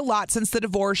changed a lot since the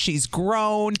divorce. She's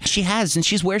grown. She has, and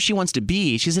she's where she wants to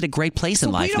be. She's at a great place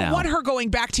in life now. We don't want her going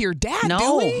back to your dad, no,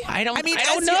 do we? I don't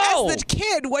know. As the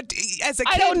kid,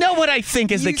 I don't know what I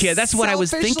think as the kid. That's what I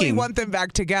was thinking. You want them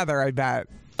back together, I bet.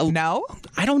 No?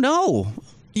 I don't know.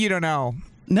 You don't know?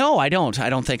 No, I don't. I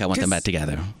don't think I want them back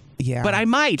together. Yeah. But I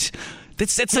might.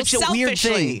 That's such a weird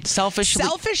thing.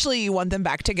 Selfishly, you want them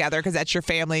back together because that's your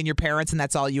family and your parents, and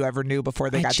that's all you ever knew before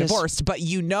they got divorced. But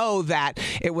you know that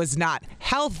it was not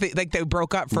healthy. Like, they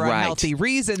broke up for unhealthy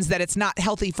reasons, that it's not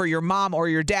healthy for your mom or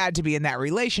your dad to be in that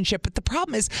relationship. But the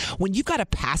problem is, when you've got a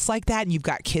past like that and you've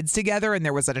got kids together and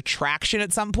there was an attraction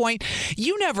at some point,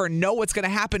 you never know what's going to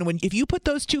happen. If you put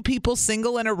those two people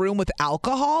single in a room with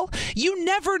alcohol, you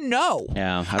never know.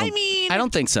 Yeah. I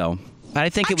don't think so. I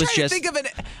think it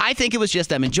was just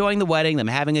them enjoying the wedding, them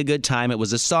having a good time. It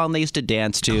was a song they used to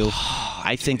dance to.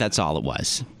 I think that's all it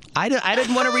was. I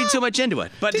didn't want to read too much into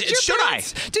it, but should I?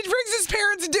 Did Riggs'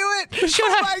 parents do it?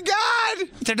 My God!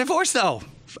 They're divorced, though.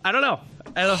 I don't know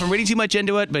if I'm reading too much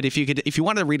into it, but if you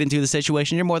wanted to read into the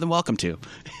situation, you're more than welcome to.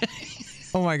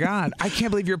 Oh my God! I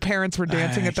can't believe your parents were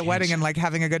dancing at the wedding and like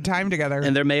having a good time together.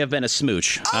 And there may have been a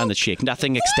smooch on the cheek.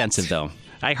 Nothing extensive, though.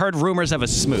 I heard rumors of a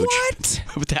smooch. What?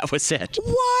 But that was it.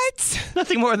 What?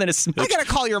 Nothing more than a smooch. I gotta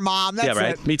call your mom. That's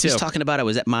it. Me too. Just talking about, I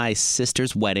was at my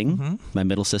sister's wedding. My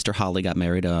middle sister Holly got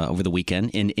married over the weekend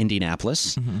in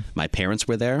Indianapolis. My parents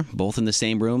were there, both in the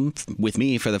same room with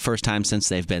me for the first time since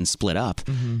they've been split up,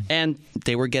 and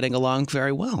they were getting along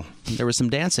very well. There was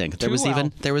some dancing.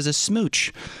 There was a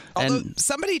smooch. Although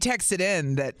somebody texted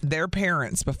in that their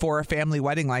parents, before a family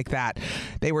wedding like that,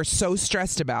 they were so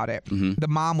stressed about it. The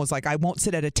mom was like, I won't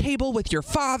sit at a table with your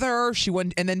father. She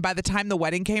wouldn't. And then by the time the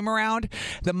wedding came around,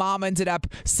 the mom ended up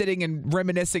sitting and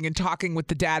reminiscing and talking with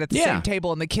the dad at the same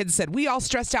table. And the kids said, we all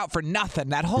stressed out for nothing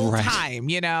that whole time,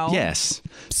 you know? Yes.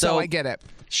 So I get it.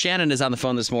 Shannon is on the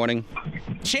phone this morning.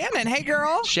 Shannon, hey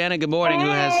girl. Shannon, good morning.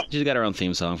 She's got her own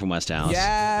theme song from West Dallas.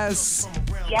 Yes.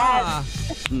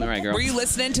 All right, girl. Were you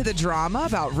listening to the drama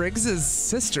about Riggs'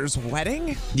 sister's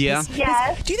wedding? Yeah.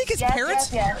 Yes. Do you think his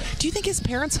parents? Yes. Do you think his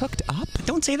parents hooked up?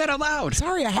 Don't say that out loud.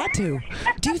 Sorry, I had to.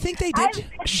 Do you think they did,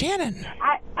 Shannon?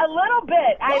 A little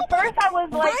bit. At first, I was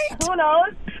like, who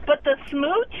knows? But the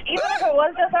smooch, even if it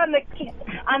was just on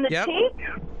the cheek.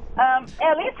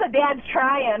 At least the dad's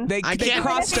trying. They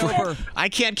crossed over. I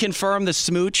can't confirm the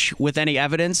smooch with any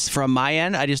evidence from my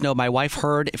end. I just know my wife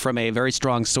heard from a very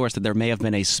strong source that there may have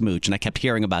been a smooch, and I kept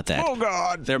hearing about that. Oh,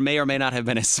 God. There may or may not have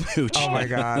been a smooch. Oh, my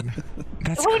God.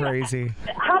 That's crazy.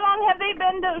 How long have they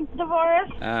been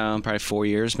divorced? Probably 4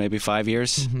 years, maybe 5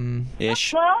 years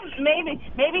ish. Well,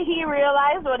 maybe he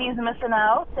realized what he's missing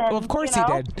out. And, well, of course he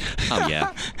did. Oh,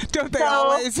 yeah. Don't they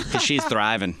always? 'Cause she's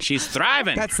thriving. She's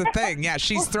thriving. That's the thing. Yeah,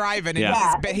 she's thriving. And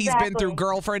Yeah. he's been through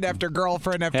girlfriend after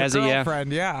girlfriend after Has he?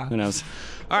 girlfriend. Yeah. Who knows?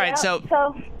 All right, so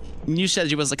you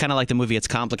said it was kind of like the movie It's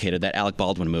Complicated, that Alec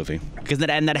Baldwin movie. Because that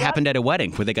happened at a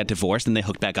wedding where they got divorced and they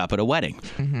hooked back up at a wedding.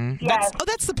 Mm-hmm.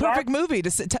 That's the perfect movie.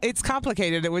 It's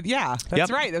Complicated.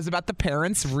 That's right. It was about the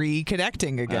parents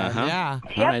reconnecting again. Uh-huh. Yeah.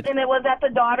 Yep, Right. and it was at the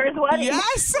daughter's wedding.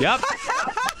 Yes. Yep.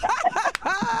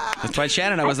 That's why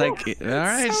Shannon, I was like, all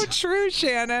right. So true,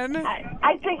 Shannon.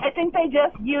 I think they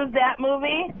just used that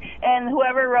movie, and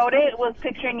whoever wrote it was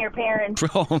picturing your parents.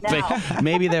 Oh,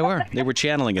 maybe they were. They were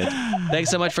channeling it.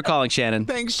 Thanks so much for calling, Shannon.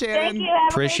 Thanks, Shannon. Thank you. Have a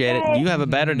Appreciate great it. day. You have a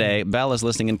better day. Bella's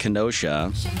listening in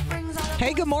Kenosha.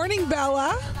 Hey, good morning,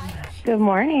 Bella. Good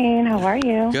morning. How are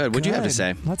you? Good. What'd you have to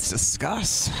say? Let's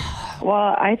discuss.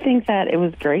 Well, I think that it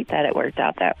was great that it worked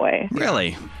out that way.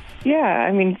 Really? Yeah,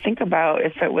 I mean, think about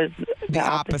if it was the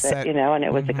opposite, and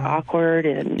it was like awkward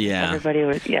and everybody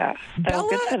was, so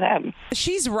good for them.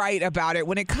 She's right about it.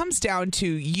 When it comes down to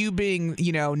you being,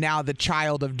 now the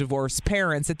child of divorced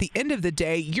parents, at the end of the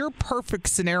day, your perfect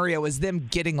scenario is them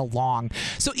getting along.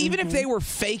 So even if they were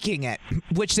faking it,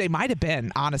 which they might have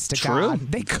been, honest to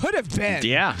God, they could have been.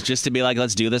 Yeah, just to be like,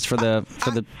 let's do this for the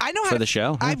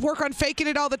show. I work on faking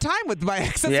it all the time with my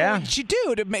ex. That's what you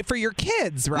do for your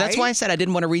kids, right? That's why I said I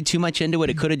didn't want to read too much into it.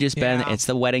 It could have just been, it's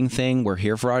the wedding thing. We're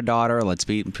here for our daughter. Let's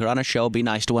put on a show, be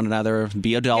nice to one another,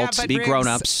 be adults, be Riggs,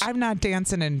 grown-ups. I'm not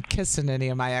dancing and kissing any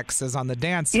of my exes on the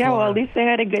dance floor. Yeah, well, at least they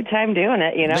had a good time doing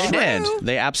it, They did.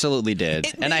 They absolutely did.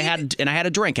 I had a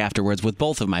drink afterwards with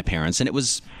both of my parents, and it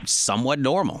was somewhat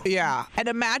normal. Yeah. And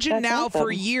imagine now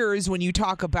for years when you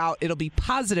talk about it'll be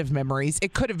positive memories,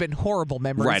 it could have been horrible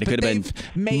memories. Right, it but could have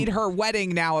they've made her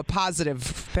wedding now a positive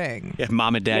thing. Yeah,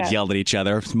 mom and dad yelled at each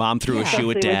other. Mom threw a shoe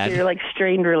at Especially dad. with your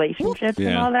strained relationships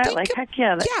and all that.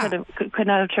 That could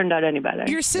not have turned out any better.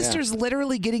 Your sister's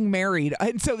literally getting married.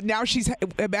 And so now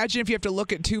imagine if you have to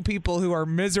look at two people who are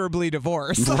miserably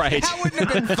divorced. Right. That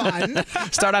wouldn't have been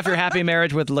fun. Start off your happy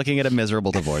marriage with looking at a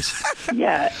miserable divorce.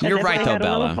 Yeah. You're and right, if though, they had a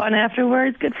Bella. little fun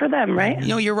afterwards. Good for them, right?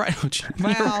 You're right.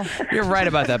 You're right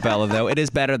about that, Bella, though. It is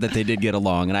better that they did get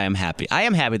along, and I am happy. I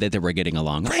am happy that they were getting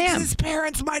along. I am. His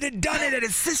parents might have done it at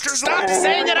his sister's Stop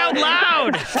saying it out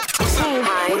loud.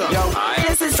 Hi.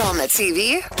 This is on the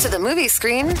TV, to the movie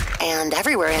screen, and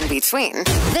everywhere in between.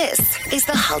 This is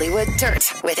the Hollywood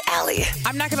Dirt with Allie.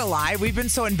 I'm not going to lie. We've been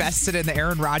so invested in the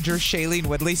Aaron Rodgers, Shailene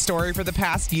Woodley story for the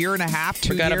past year and a half,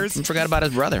 2 years. Forgot about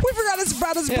his brother. We forgot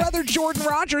about his brother, Jordan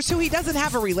Rodgers, who he doesn't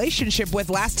have a relationship with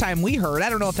last time we heard. I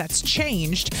don't know if that's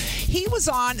changed. He was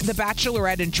on The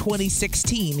Bachelorette in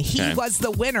 2016. He was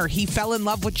the winner. He fell in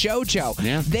love with JoJo.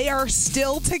 Yeah. They are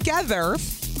still together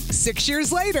 6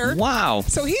 years later. Wow.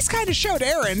 So he's kind of showed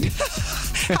Aaron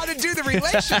how to do the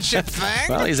relationship thing.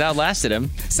 Well, he's outlasted him.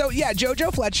 So, yeah,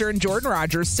 JoJo Fletcher and Jordan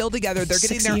Rodgers still together. They're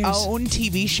getting 6 their years. own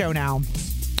TV show now.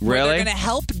 Where Really? they're going to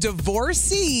help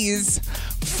divorcees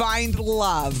find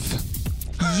love.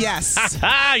 Yes.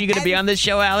 You going to be on this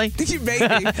show, Allie? Maybe.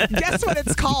 Guess what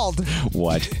it's called?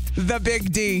 What? The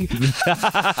Big D.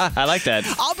 I like that.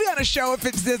 I'll be on a show if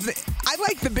it's this. I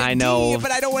like the Big I know. D,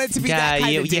 but I don't want it to be that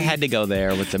kind of D. You had to go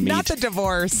there with the meat. Not the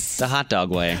divorce. The hot dog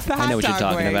way. The I know what you're hot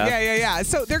dog talking way. about. Yeah.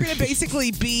 So they're going to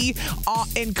basically be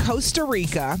in Costa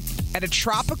Rica at a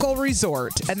tropical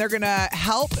resort, and they're going to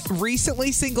help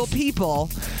recently single people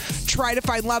try to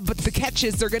find love. But the catch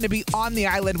is they're going to be on the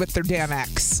island with their damn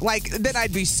ex. Then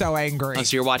I'd be so angry. Oh,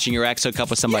 so you're watching your ex hook up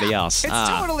with somebody else. It's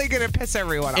totally going to piss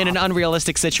everyone off. In an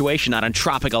unrealistic situation on a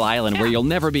tropical island where you'll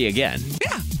never be again.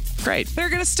 Yeah. Great. They're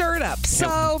going to stir it up.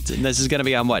 So this is going to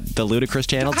be on what? The Ludacris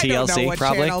channel? TLC, I don't know what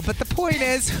probably? channel, but the point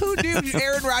is, who knew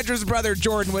Aaron Rodgers' brother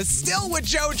Jordan was still with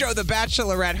JoJo the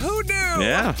Bachelorette? Who knew?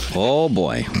 Yeah. Oh,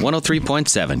 boy.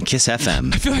 103.7 KISS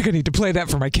FM. I feel like I need to play that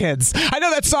for my kids. I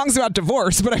know that song's about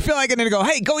divorce, but I feel like I need to go,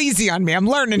 hey, go easy on me. I'm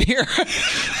learning here.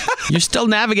 You're still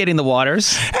navigating the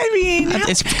waters. I mean,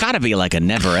 it's got to be like a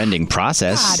never-ending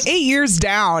process. God, 8 years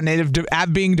down of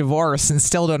being divorced and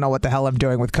still don't know what the hell I'm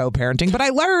doing with co-parenting, but I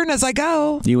learn as I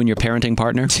go. You and your parenting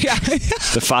partner? Yeah.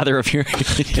 The father of your...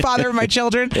 father of my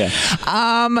children. Yeah.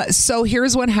 So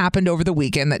here's what happened over the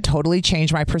weekend that totally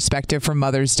changed my perspective from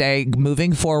Mother's Day,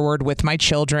 moving forward with my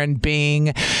children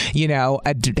being,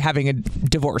 having a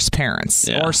divorced parents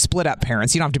or split up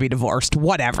parents. You don't have to be divorced,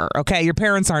 whatever. Okay. Your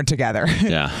parents aren't together.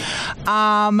 Yeah.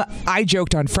 I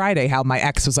joked on Friday how my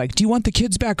ex was like, do you want the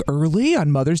kids back early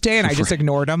on Mother's Day? And I just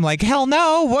ignored him. Like, hell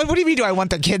no. What do you mean do I want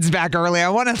the kids back early? I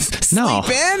want to sleep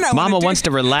in. Mama wants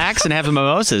to relax and have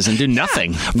mimosas and do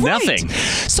nothing. Nothing.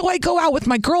 So I go out with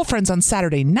my girlfriends on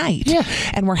Saturday night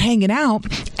and we're hanging out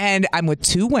and I'm with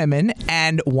two women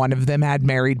and one of them had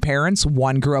married parents.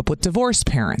 One grew up with divorced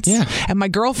parents. Yeah. And my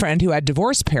girlfriend who had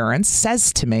divorced parents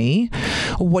says to me,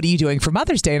 what are you doing for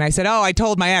Mother's Day? And I said, I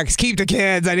told my ex, keep the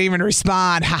kids. I didn't even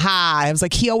respond. Ha ha. I was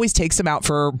like, he always takes them out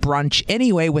for brunch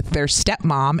anyway with their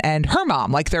stepmom and her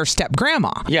mom, like their step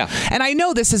grandma. Yeah. And I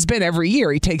know this has been every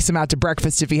year. He takes them out to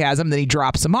breakfast if he has them, then he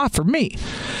drops them off for me.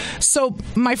 So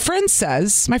my friend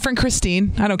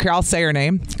Christine, I don't care, I'll say her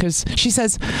name, because she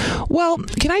says, well,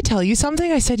 can I tell you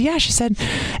something? I said, yeah. She said,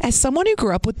 as someone who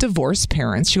grew up with divorced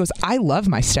parents, she goes, I love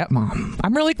my stepmom.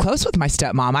 I'm really close with my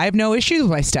stepmom. I have no issues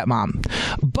with my stepmom.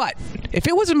 But if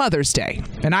it was a Mother's Day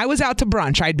and I was out to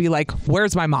brunch, I'd be like,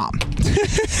 where's my mom?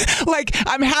 Like,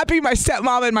 I'm happy my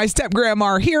stepmom and my stepgrandma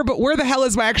are here, but where the hell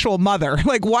is my actual mother?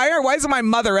 Like, why isn't my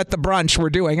mother at the brunch we're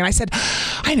doing? And I said,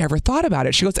 I never thought about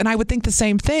it. She goes, and I would think the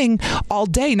same thing all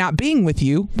day not being with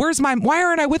you. Why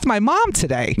aren't I with my mom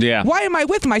today? Yeah. Why am I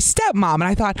with my stepmom? And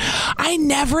I thought, I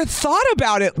never thought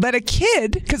about it, that a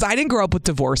kid, because I didn't grow up with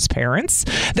divorced parents,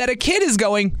 that a kid is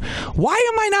going,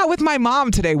 why am I not with my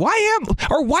mom today? Why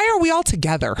are we all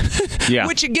together? Yeah.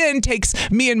 Which again takes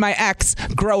me and my ex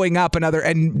growing up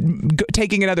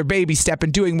taking another baby step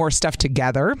and doing more stuff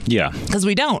together. Yeah. Because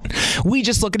we don't. We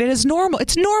just look at it as normal.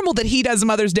 It's normal that he does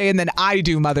Mother's Day and then I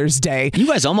do Mother's Day. You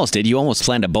guys almost did. You almost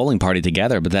planned a bowling party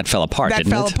together, but that fell apart, didn't it?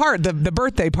 That fell apart. The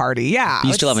birthday party, yeah.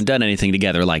 You still haven't done anything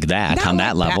together like that on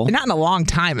that level. Not in a long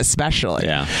time, especially.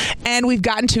 Yeah. And we've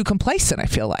gotten too complacent, I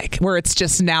feel like, where it's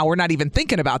just now we're not even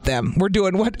thinking about them.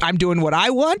 I'm doing what I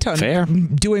want. Fair.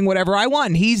 Doing whatever I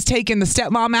want. He's taking the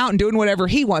stepmom out and doing whatever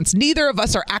he wants. Neither of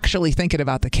us are actually thinking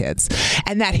about the kids.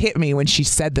 And that hit me when she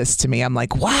said this to me. I'm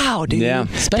like, wow, dude. Yeah.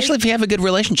 Especially if you have a good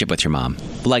relationship with your mom,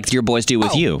 like your boys do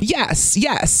with you.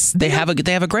 Yes. They have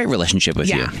a great relationship with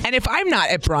you. And if I'm not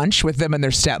at brunch with them and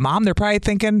their stepmom, they're probably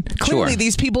thinking, clearly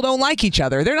these people don't like each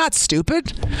other. They're not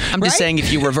stupid. I'm just saying,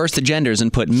 if you reverse the genders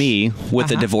and put me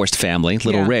with a divorced family,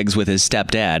 little Riggs with his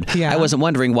stepdad, I wasn't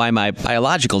wondering why my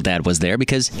biological dad was there,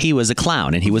 because he was a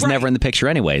clown and he was never in the picture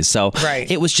anyways. So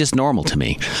it was just normal to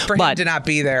me. For him to not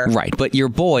be there. Right. But your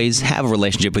boys have a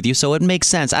relationship with you, so it makes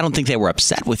sense. I don't think they were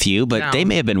upset with you, but they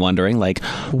may have been wondering, like,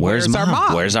 where's our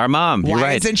mom? Where's our mom? You're Why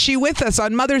right. isn't she with us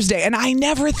on Mother's Day? And I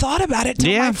never thought about it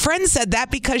till my friend said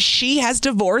that, because she has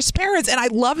divorced parents. And I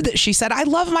love that she said, I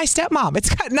love my stepmom.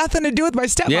 It's got nothing to do with my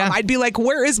stepmom. Yeah. I'd be like,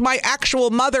 where is my actual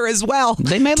mother as well?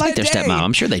 They may like their stepmom.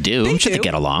 I'm sure they do. I'm sure they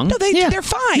get along. No, they're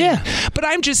fine. Yeah. But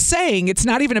I'm just saying, it's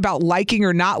not even about liking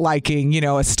or not liking,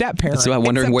 a step parent. It's about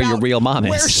wondering where your real mom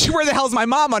is. Where the hell's my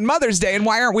mom on Mother's Day, and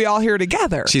why aren't we all here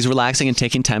together? She's relaxing and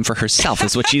taking time for herself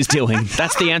is what she's doing.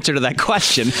 That's the answer to that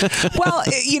question. Well,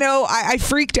 I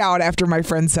freaked out after my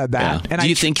friend said that. Yeah. And do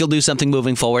you think you'll do something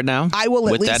moving forward now? I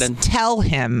will at least tell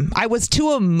him. I was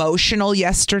too emotional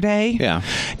yesterday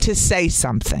to say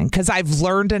something, because I've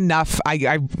learned enough.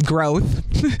 Growth.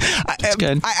 That's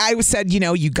good. I said,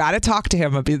 you got to talk to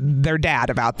him, their dad,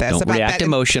 about this. Don't react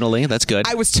emotionally. That's good.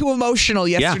 I was too emotional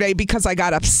yesterday because I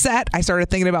got upset. I started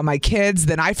thinking about my kids.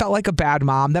 Then I felt like a bad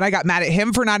mom. Then I got mad at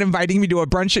him for not inviting me to a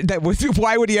brunch.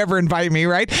 Why would he ever invite me,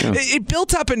 right? Yeah. It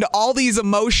built up into all these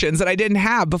emotions that I didn't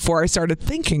have before I started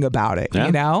thinking about it,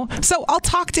 So I'll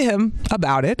talk to him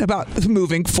about it, about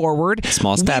moving forward.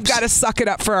 Small steps. We've got to suck it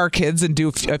up for our kids and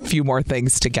do a few more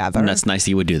things together. And that's nice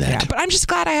that you would do that. Yeah, but I'm just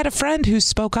glad I had a friend who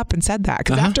spoke up and said that,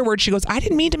 because afterwards she goes, I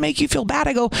didn't mean to make you feel bad.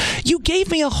 I go, you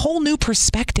gave me a whole new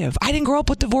perspective. I didn't grow up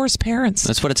with divorced parents.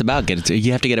 That's what it's about.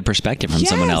 You have to get a perspective from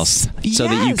someone else so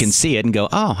that you can see it and go,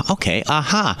 oh, okay,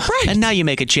 aha. Right. And now you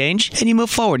make a change and you move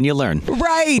forward and you learn.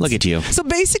 Right. Look at you. So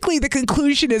basically the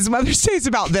conclusion is Mother's Day is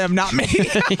about them, not me.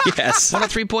 Yes.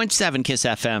 103.7 KISS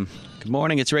FM. Good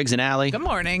morning. It's Riggs and Alley. Good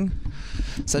morning.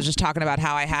 So I was just talking about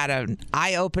how I had an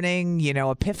eye-opening,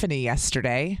 epiphany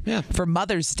yesterday. Yeah. For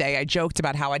Mother's Day, I joked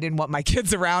about how I didn't want my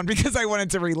kids around because I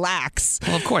wanted to relax.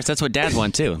 Well, of course. That's what dads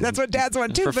want, too. That's what dads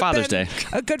want, too. For Father's Day.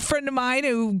 A good friend of mine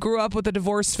who grew up with a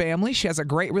divorced family, she has a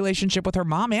great relationship with her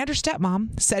mom and her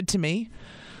stepmom, said to me,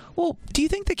 well, do you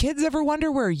think the kids ever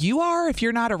wonder where you are if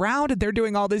you're not around and they're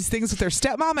doing all these things with their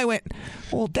stepmom? I went,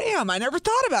 well, damn, I never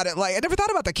thought about it. Like, I never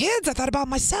thought about the kids. I thought about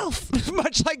myself,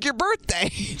 much like your birthday.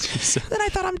 Then I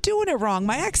thought, I'm doing it wrong.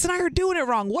 My ex and I are doing it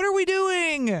wrong. What are we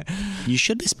doing? You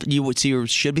should be. You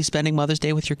should be spending Mother's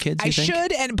Day with your kids. You think?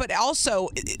 Should, but also,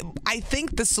 I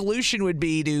think the solution would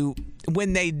be to,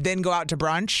 when they then go out to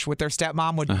brunch with their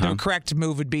stepmom, the correct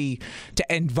move would be to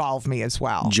involve me as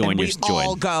well. We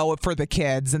all go for the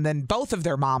kids, and then both of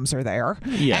their moms are there.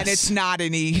 Yes. And it's not a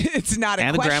question.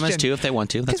 And the grandmas too, if they want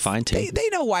to. That's fine too. They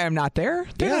know why I'm not there.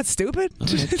 They're not stupid.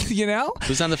 You know?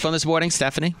 Who's on the phone this morning?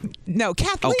 Stephanie? No,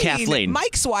 Kathleen. Oh, Kathleen.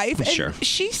 Mike's wife. And sure.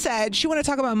 She said she wanted to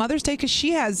talk about Mother's Day because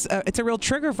she has, it's a real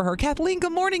trigger for her. Kathleen,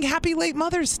 good morning. Happy late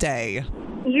Mother's Day.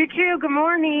 You too. Good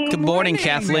morning. Good morning,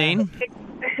 Kathleen.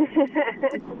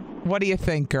 What do you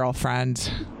think, girlfriend?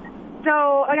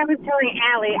 So, like I was telling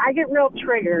Allie, I get real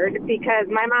triggered because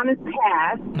my mom is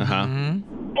passed,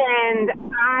 and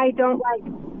I don't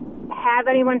have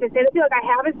anyone to say to me. Like, I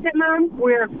have a stepmom.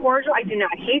 We're cordial. I do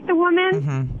not hate the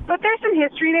woman, but there's some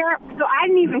history there. So I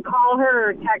didn't even call her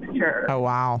or text her. Oh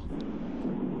wow.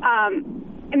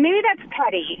 And maybe that's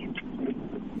petty.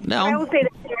 No. I will say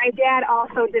that my dad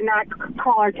also did not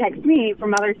call or text me for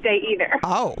Mother's Day either.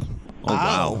 Oh.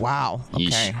 Oh, wow. Okay.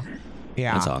 Yeesh.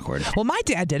 Yeah. That's awkward. Well, my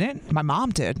dad didn't. My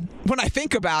mom did. When I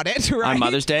think about it, right? On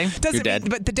Mother's Day? Your dad?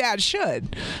 But the dad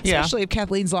should. Yeah. Especially if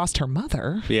Kathleen's lost her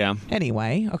mother. Yeah.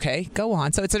 Anyway, okay, go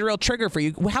on. So it's a real trigger for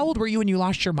you. How old were you when you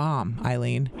lost your mom,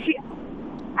 Eileen?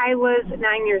 I was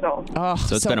 9 years old. Oh,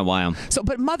 so it's been a while.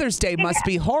 But Mother's Day must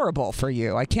be horrible for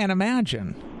you. I can't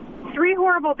imagine. 3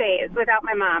 horrible days without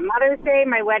my mom. Mother's Day,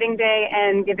 my wedding day,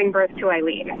 and giving birth to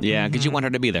Eileen. Yeah, because you want her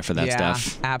to be there for that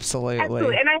stuff. Absolutely.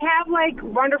 Absolutely. And I have,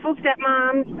 wonderful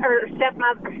stepmoms, or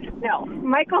stepmothers. No,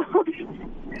 Michael's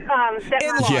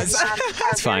stepmoms. Yes.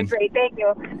 That's fine. Great, thank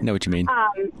you. I know what you mean.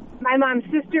 My mom's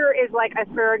sister is like a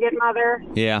surrogate mother.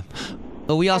 Yeah.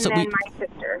 But we also and then my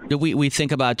sister. We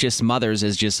think about just mothers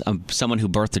as just someone who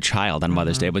birthed a child on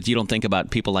Mother's Day, but you don't think about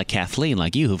people like Kathleen,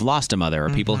 like you, who've lost a mother, or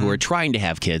people who are trying to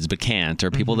have kids but can't, or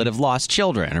people that have lost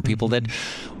children, or people that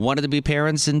wanted to be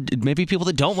parents, and maybe people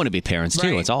that don't want to be parents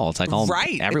too. It's all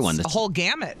everyone. It's a whole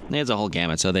gamut. It's a whole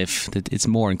gamut. So it's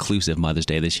more inclusive Mother's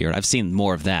Day this year. I've seen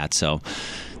more of that. So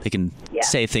they can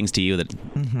say things to you that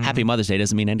Happy Mother's Day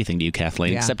doesn't mean anything to you,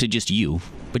 Kathleen, except to just you.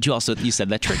 But you said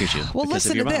that triggers you. Well,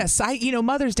 listen to this.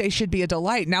 Mother's Day should be a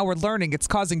delight. Now we're learning it's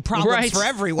causing problems for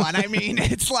everyone. I mean,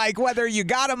 it's like whether you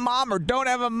got a mom or don't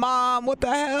have a mom. What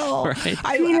the hell? Right.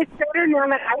 I mean, it's better now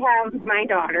that I have my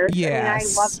daughter.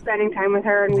 Yes. I love spending time with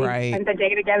her, and we spent the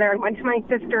day together and went to my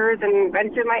sister's and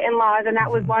went to my in-laws, and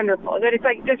that was wonderful. But it's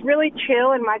just really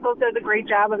chill, and Michael does a great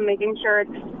job of making sure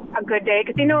it's a good day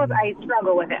because he knows I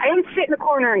struggle with it. I don't sit in the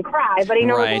corner and cry, but he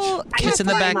knows it's in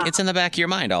the back. It's in the back of your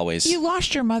mind always. You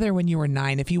lost your mother when you were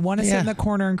 9. If you want to sit in the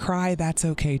corner and cry, that's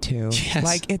okay too.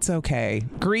 Yes. It's okay.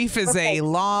 Grief is a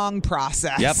long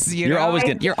process. Yep.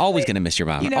 You're always gonna miss your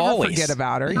mom. You never always forget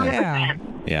about her.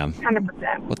 100%. Yeah.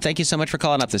 100%. Well, thank you so much for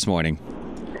calling up this morning.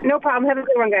 No problem. Have a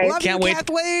good one, guys. Can't wait.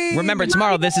 Kathleen. Remember,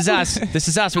 tomorrow, This Is Us. This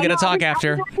Is Us. We're going to talk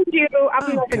after. I'll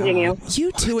be messaging you.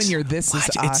 You two and your This Is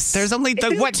Us. There's only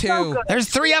two. There's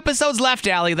 3 episodes left,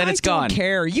 Allie. Then it's gone. I don't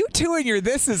care. You two and your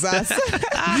This Is Us.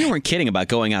 You weren't kidding about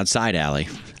going outside, Allie.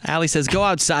 Allie says, go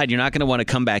outside. You're not going to want to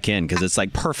come back in because it's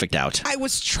perfect out. I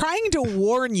was trying to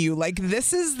warn you.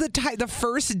 This is the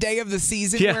first day of the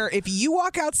season where if you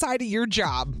walk outside of your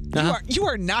job, you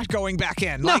are not going back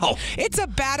in. No. It's a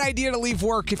bad idea to leave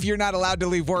work if you're not allowed to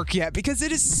leave work yet because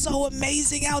it is so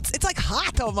amazing out. It's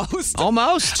hot almost.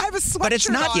 Almost. I have a sweatshirt But it's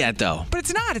not on. yet, though. But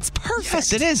it's not. It's perfect.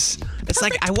 Yes, it is. It's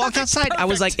I walked outside. I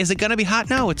was like, is it going to be hot?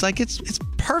 No. It's it's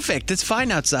perfect. It's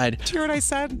fine outside. Do you hear what I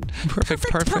said?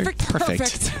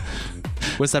 Perfect.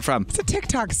 What's that from? It's a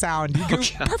TikTok sound. You go,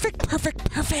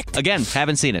 perfect. Again,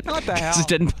 haven't seen it. What the hell?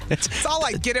 It's all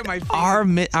I get in my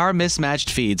feed. Our mismatched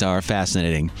feeds are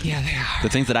fascinating. Yeah, they are. The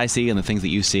things that I see and the things that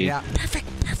you see. Yeah. Perfect.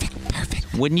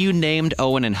 When you named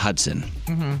Owen and Hudson,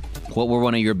 what were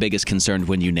one of your biggest concerns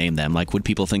when you named them? Would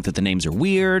people think that the names are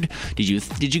weird? Did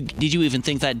you even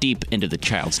think that deep into the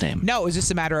child's name? No, it was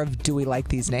just a matter of, do we like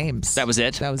these names? That was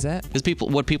it? That was it. Because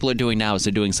what people are doing now is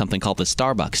they're doing something called the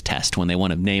Starbucks test when they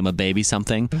want to name a baby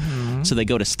something. So they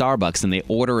go to Starbucks and they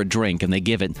order a drink and they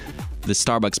give it the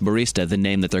Starbucks barista the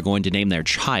name that they're going to name their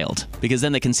child, because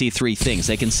then they can see three things.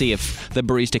 They can see if the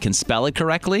barista can spell it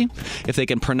correctly, if they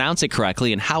can pronounce it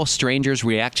correctly, and how strangers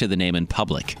react to the name in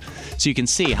public. So you can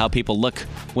see how people look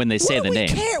when they say the name.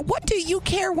 What do you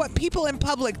care what people in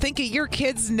public think of your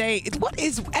kid's name?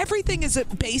 Everything is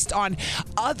based on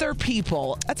other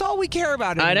people. That's all we care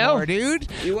about anymore, dude.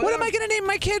 What am I going to name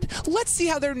my kid? Let's see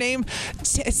how their name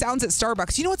sounds at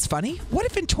Starbucks. You know what's funny? What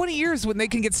if in 20 years when they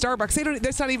can get Starbucks,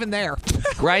 that's not even there?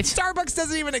 Right. Starbucks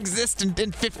doesn't even exist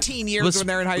in 15 years when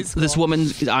they're in high school. This woman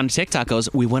on TikTok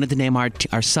goes, we wanted to name our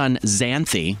son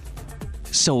Xanthi.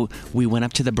 So we went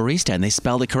up to the barista and they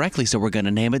spelled it correctly, so we're going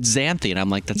to name it Xanthi. And I'm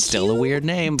like, that's still a weird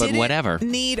name, but whatever.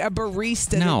 Need a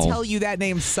barista to tell you that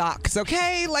name sucks,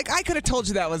 okay? Like, I could have told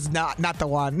you that was not the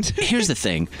one. Here's the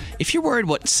thing. If you're worried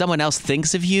what someone else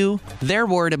thinks of you, they're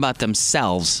worried about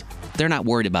themselves. They're not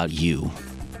worried about you.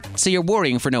 So you're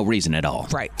worrying for no reason at all.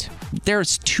 Right. They're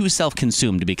too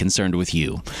self-consumed to be concerned with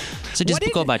you. So just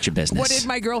go about your business. What did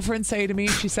my girlfriend say to me?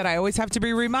 She said, I always have to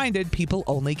be reminded people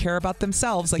only care about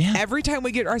themselves. Every time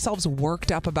we get ourselves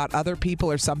worked up about other people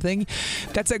or something,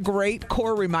 that's a great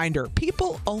core reminder.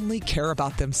 People only care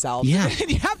about themselves. Yeah.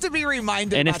 And you have to be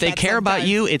reminded And about if they care about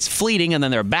you, it's fleeting, and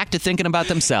then they're back to thinking about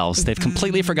themselves. They've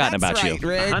completely forgotten about you.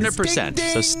 Riggs. 100%. Ding,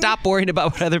 ding. So stop worrying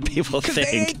about what other people think.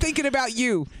 Because they ain't thinking about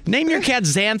you. Name your cat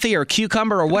Xanthi or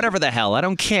Cucumber or whatever the hell. I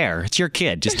don't care. It's your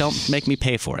kid. Just don't make me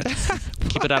pay for it.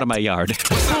 Keep it out of my yard.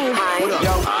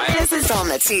 Hi. This is on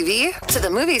the TV, to the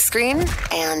movie screen,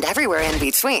 and everywhere in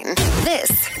between.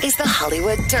 This is the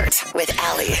Hollywood Dirt with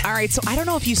Allie. All right, so I don't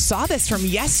know if you saw this from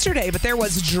yesterday, but there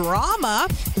was drama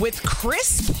with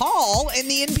Chris Paul in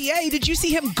the NBA. Did you see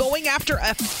him going after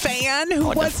a fan who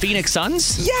was... the Phoenix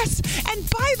Suns? Yes, and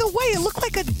by the way, it looked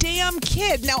like a damn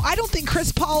kid. Now, I don't think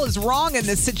Chris Paul is wrong in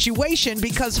this situation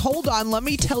because, hold on, let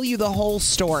me tell you the whole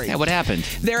story. Yeah, what happened?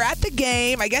 They're at the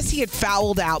game. I guess he had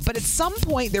fouled out, but at some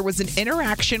point there was an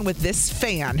interaction with this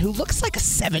fan who looks like a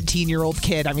 17-year-old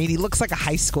kid. I mean, he looks like a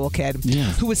high school kid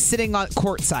who was sitting on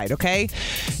courtside, okay?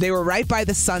 They were right by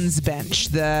the Suns bench,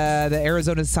 the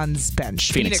Arizona Suns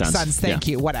bench. Phoenix Suns, thank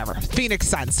you, whatever. Phoenix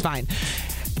Suns, fine.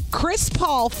 Chris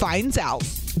Paul finds out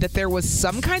that there was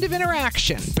some kind of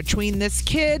interaction between this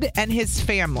kid and his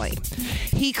family.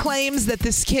 He claims that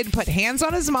this kid put hands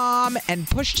on his mom and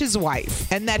pushed his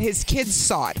wife, and that his kids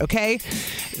saw it, okay?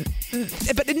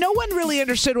 But no one really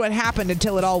understood what happened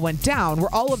until it all went down,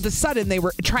 where all of a sudden they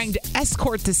were trying to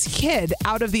escort this kid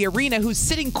out of the arena who's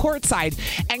sitting courtside,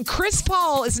 and Chris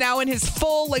Paul is now in his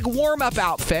full warm-up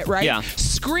outfit, right? Yeah.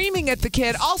 Screaming at the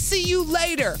kid, I'll see you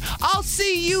later. I'll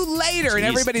see you later. Jeez. And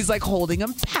everybody's holding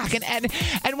him back.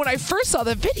 And when I first saw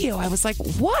the video, I was like,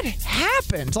 what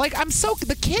happened?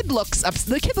 The kid looks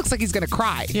like he's going to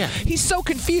cry. Yeah. He's so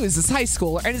confused, this high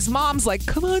schooler. And his mom's like,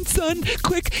 come on, son,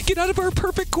 quick, get out of our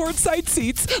perfect courtside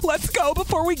seats. Let's go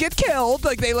before we get killed.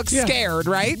 They look scared,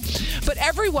 right? But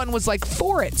everyone was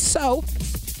for it. So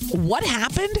what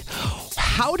happened?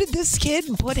 How did this kid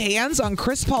put hands on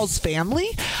Chris Paul's family?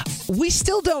 We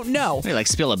still don't know. Did he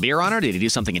spill a beer on her? Did he do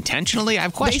something intentionally? I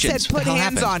have questions. They said put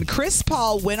hands on. Chris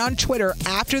Paul went on Twitter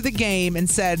after the game and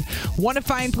said, want to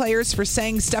find players for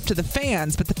saying stuff to the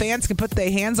fans, but the fans can put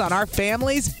their hands on our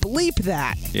families? Bleep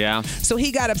that. Yeah. So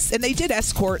he got upset, and they did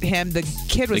escort him. The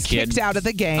kid was kicked out of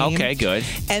the game. Okay, good.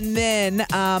 And then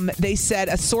they said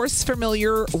a source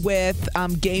familiar with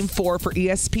Game 4 for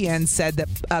ESPN said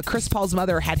that Chris Paul's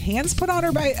mother had hands put on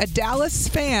her by a Dallas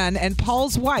fan, and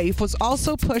Paul's wife was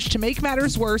also pushed. To make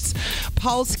matters worse,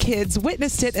 Paul's kids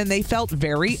witnessed it and they felt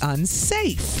very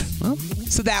unsafe. Well,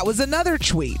 so that was another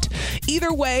tweet.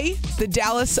 Either way, the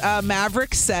Dallas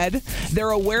Mavericks said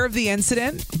they're aware of the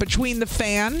incident between the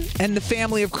fan and the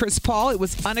family of Chris Paul. It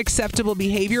was unacceptable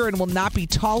behavior and will not be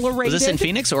tolerated. Was this in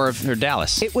Phoenix or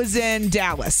Dallas? It was in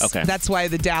Dallas. Okay. That's why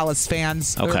the Dallas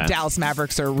fans, or Dallas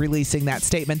Mavericks, are releasing that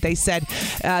statement. They said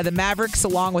the Mavericks,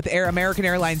 along with American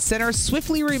Airlines Center,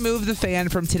 swiftly removed the fan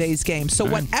from today's game. So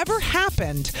whatever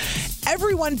happened,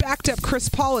 everyone backed up Chris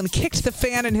Paul and kicked the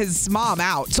fan and his mom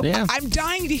out. So I'm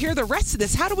dying to hear the rest of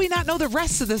this. How do we not know the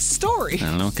rest of the story? I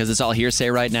don't know, because it's all hearsay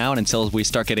right now, and until we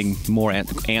start getting more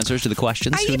answers to the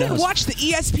questions, who knows? I even watched the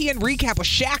ESPN recap with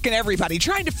Shaq and everybody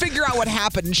trying to figure out what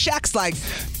happened, and Shaq's like,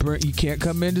 Brent, you can't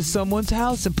come into someone's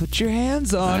house and put your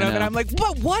hands on him. And I'm like,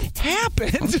 what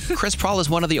happened? Chris Paul is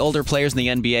one of the older players in the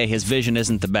NBA. His vision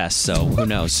isn't the best, so who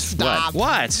knows? Stop.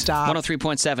 What? Stop.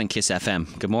 103.7 Kiss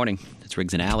FM. Good morning. It's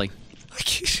Riggs and Allie.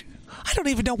 I don't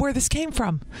even know where this came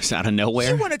from. It's out of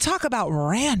nowhere. You want to talk about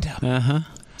random. Uh-huh.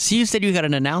 So you said you got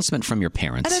an announcement from your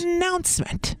parents. An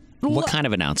announcement. What kind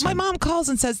of announcement? My mom calls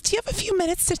and says, do you have a few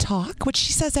minutes to talk? Which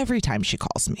she says every time she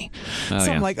calls me.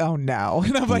 I'm like, oh no.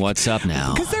 And I'm like, what's up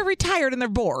now? Because they're retired and they're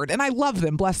bored. And I love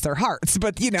them, bless their hearts.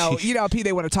 But,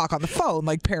 they want to talk on the phone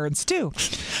like parents do.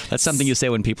 That's something you say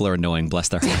when people are annoying, bless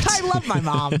their hearts. I love my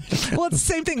mom. Well, it's the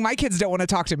same thing. My kids don't want to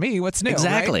talk to me. What's new?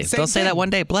 Exactly. Right? They'll say that one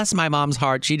day, bless my mom's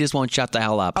heart. She just won't shut the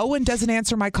hell up. Owen doesn't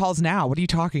answer my calls now. What are you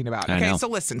talking about? I know. So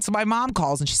listen. So my mom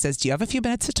calls and she says, do you have a few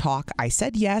minutes to talk? I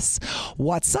said yes.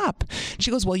 What's up?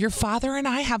 She goes, well, your father and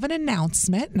I have an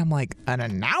announcement. And I'm like, an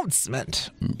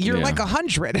announcement? You're like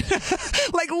 100.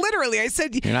 Like literally, I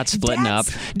said, you're not splitting up.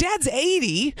 Dad's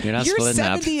 80. You're splitting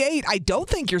 78. I don't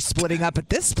think you're splitting up at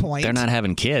this point. They're not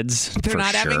having kids. They're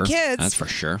not having kids. That's for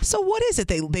sure. So what is it?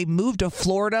 They moved to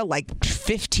Florida like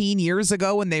 15 years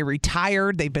ago when they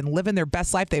retired. They've been living their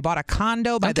best life. They bought a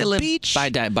condo by the beach. By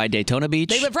Daytona Beach?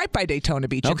 They live right by Daytona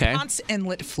Beach in Ponce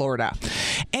Inlet, Florida.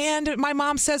 And my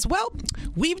mom says, well,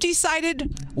 we've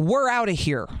decided we're out of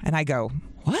here. And I go,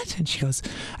 what? And she goes,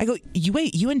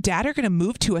 you and Dad are going to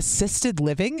move to assisted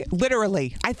living?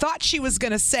 Literally. I thought she was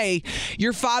going to say,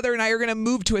 your father and I are going to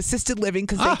move to assisted living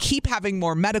because they keep having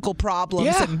more medical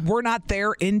problems and we're not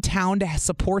there in town to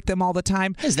support them all the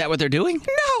time. Is that what they're doing?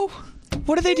 No.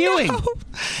 What are they doing? No.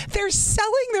 They're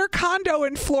selling their condo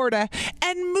in Florida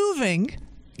and moving.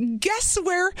 Guess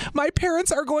where my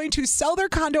parents are going to sell their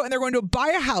condo and they're going to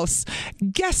buy a house.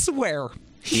 Guess where?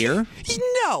 Here?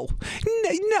 No.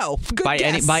 Good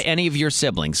guess. By any of your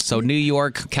siblings. So New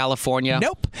York, California?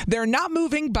 Nope. They're not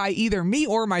moving by either me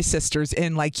or my sisters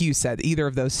in, like you said, either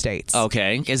of those states.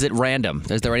 Okay. Is it random?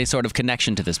 Is there any sort of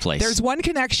connection to this place? There's one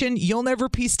connection you'll never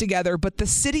piece together, but the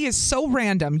city is so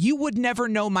random, you would never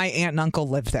know my aunt and uncle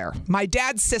live there. My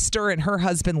dad's sister and her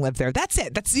husband live there. That's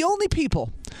it. That's the only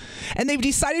people. And they've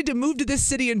decided to move to this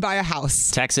city and buy a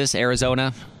house. Texas,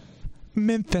 Arizona?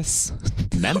 Memphis.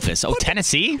 Oh,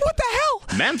 Tennessee? What the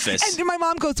hell? Memphis. And my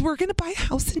mom goes, we're going to buy a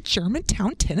house in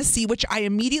Germantown, Tennessee, which I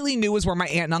immediately knew was where my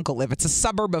aunt and uncle live. It's a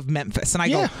suburb of Memphis. And I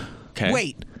go,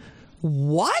 wait,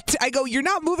 what? I go, you're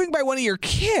not moving by one of your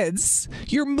kids.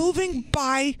 You're moving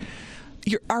by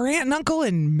our aunt and uncle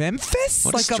in Memphis?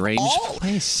 What a strange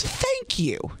place. Thank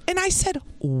you. And I said,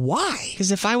 why?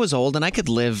 Because if I was old and I could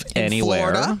live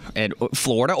anywhere,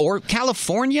 Florida or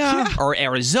California or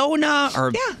Arizona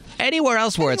or anywhere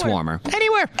else where it's warmer.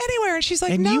 Anywhere. And she's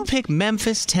like, and no. you pick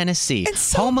Memphis, Tennessee,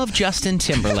 home of Justin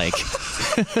Timberlake.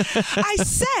 I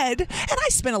said, and I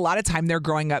spent a lot of time there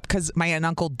growing up because my aunt and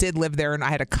uncle did live there and I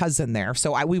had a cousin there.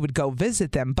 So we would go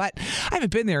visit them. But I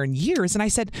haven't been there in years. And I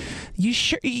said, you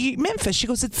sure? Memphis? She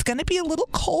goes, it's going to be a little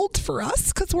cold for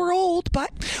us because we're old,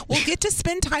 but we'll get to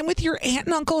spend time with your aunt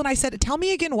and uncle. And I said, tell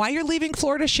me again why you're leaving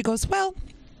Florida. She goes, well,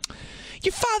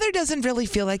 your father doesn't really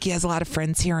feel like he has a lot of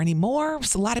friends here anymore.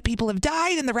 So a lot of people have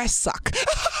died and the rest suck.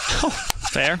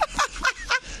 Fair.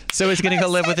 So he's going to go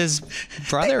live with his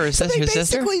brother or his sister? They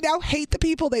basically now hate the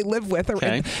people they live with.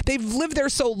 Okay. They've lived there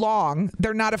so long,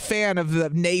 they're not a fan of the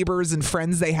neighbors and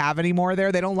friends they have anymore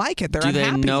there. They don't like it. They're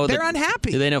unhappy. They're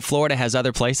unhappy. Do they know Florida has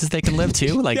other places they can live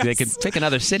too? Like they could pick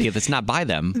another city that's not by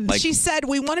them. Like she said,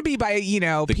 we want to be by,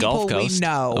 the people Gulf Coast. We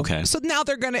know. Okay. So now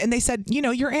they're going to, and they said,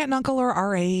 your aunt and uncle are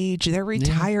our age. They're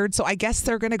retired. So I guess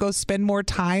they're going to go spend more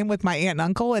time with my aunt and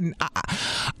uncle. And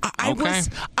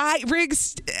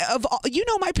Riggs,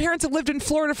 my parents have lived in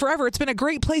Florida forever. It's been a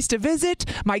great place to visit.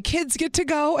 My kids get to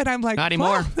go, and I'm like, not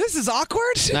anymore. Wow, this is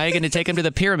awkward. Now you're going to take them to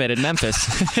the pyramid in Memphis.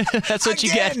 That's what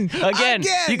you get. Again,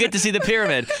 you get to see the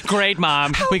pyramid. Great,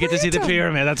 Mom. We get to see the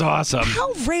pyramid. That's awesome.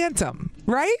 How random,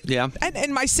 right? Yeah.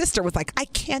 And my sister was like, I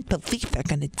can't believe they're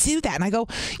going to do that. And I go,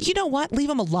 you know what? Leave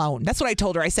them alone. That's what I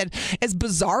told her. I said, as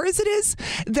bizarre as it is,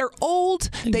 they're old.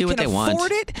 They can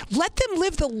afford it. Let them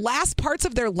live the last parts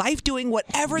of their life doing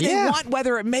whatever they want,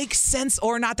 whether it makes sense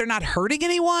or not. They're not hurting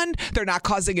anyone. They're not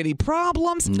causing any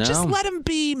problems. No. Just let them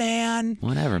be, man.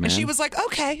 Whatever, man. And she was like,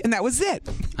 okay. And that was it.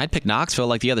 I'd pick Knoxville,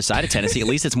 like the other side of Tennessee. At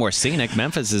least it's more scenic.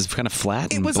 Memphis is kind of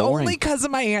flat and It was boring. only because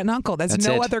of my aunt and uncle. That's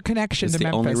no other connection to Memphis.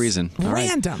 That's the only reason.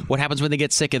 Random. Right. What happens when they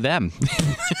get sick of them?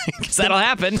 Because that'll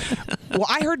happen. Well,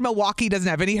 I heard Milwaukee doesn't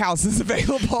have any houses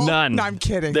available. None. No, I'm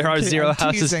kidding. There are zero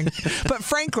houses. But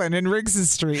Franklin and Riggs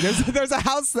Street, there's a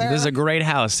house there. There's a great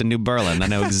house in New Berlin. I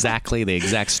know exactly the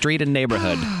exact street and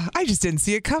neighborhood. I just didn't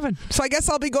see it coming. So I guess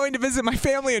I'll be going to visit my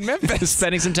family in Memphis.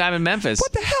 Spending some time in Memphis.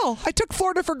 What the hell? I took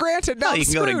Florida for granted. Now you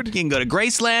can go to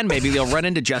Graceland. Maybe you'll run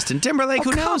into Justin Timberlake.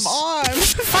 Who knows? Come on.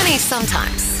 Funny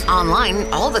sometimes.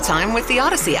 Online all the time with the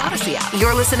Odyssey app.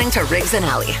 You're listening to Riggs and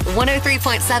Alley,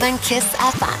 103.7 KISS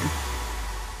FM.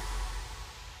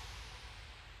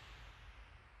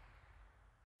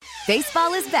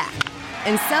 Baseball is back,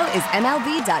 and so is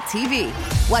MLB.tv.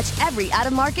 Watch every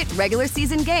out-of-market regular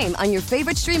season game on your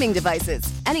favorite streaming devices,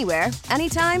 anywhere,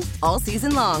 anytime, all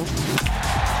season long.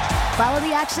 Follow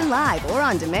the action live or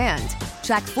on demand.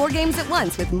 Track 4 games at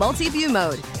once with multi-view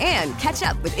mode and catch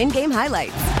up with in-game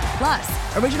highlights.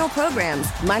 Plus, original programs,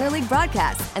 minor league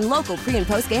broadcasts, and local pre- and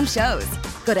post-game shows.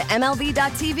 Go to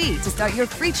MLB.tv to start your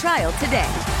free trial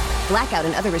today. Blackout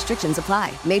and other restrictions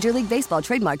apply. Major League Baseball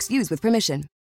trademarks used with permission.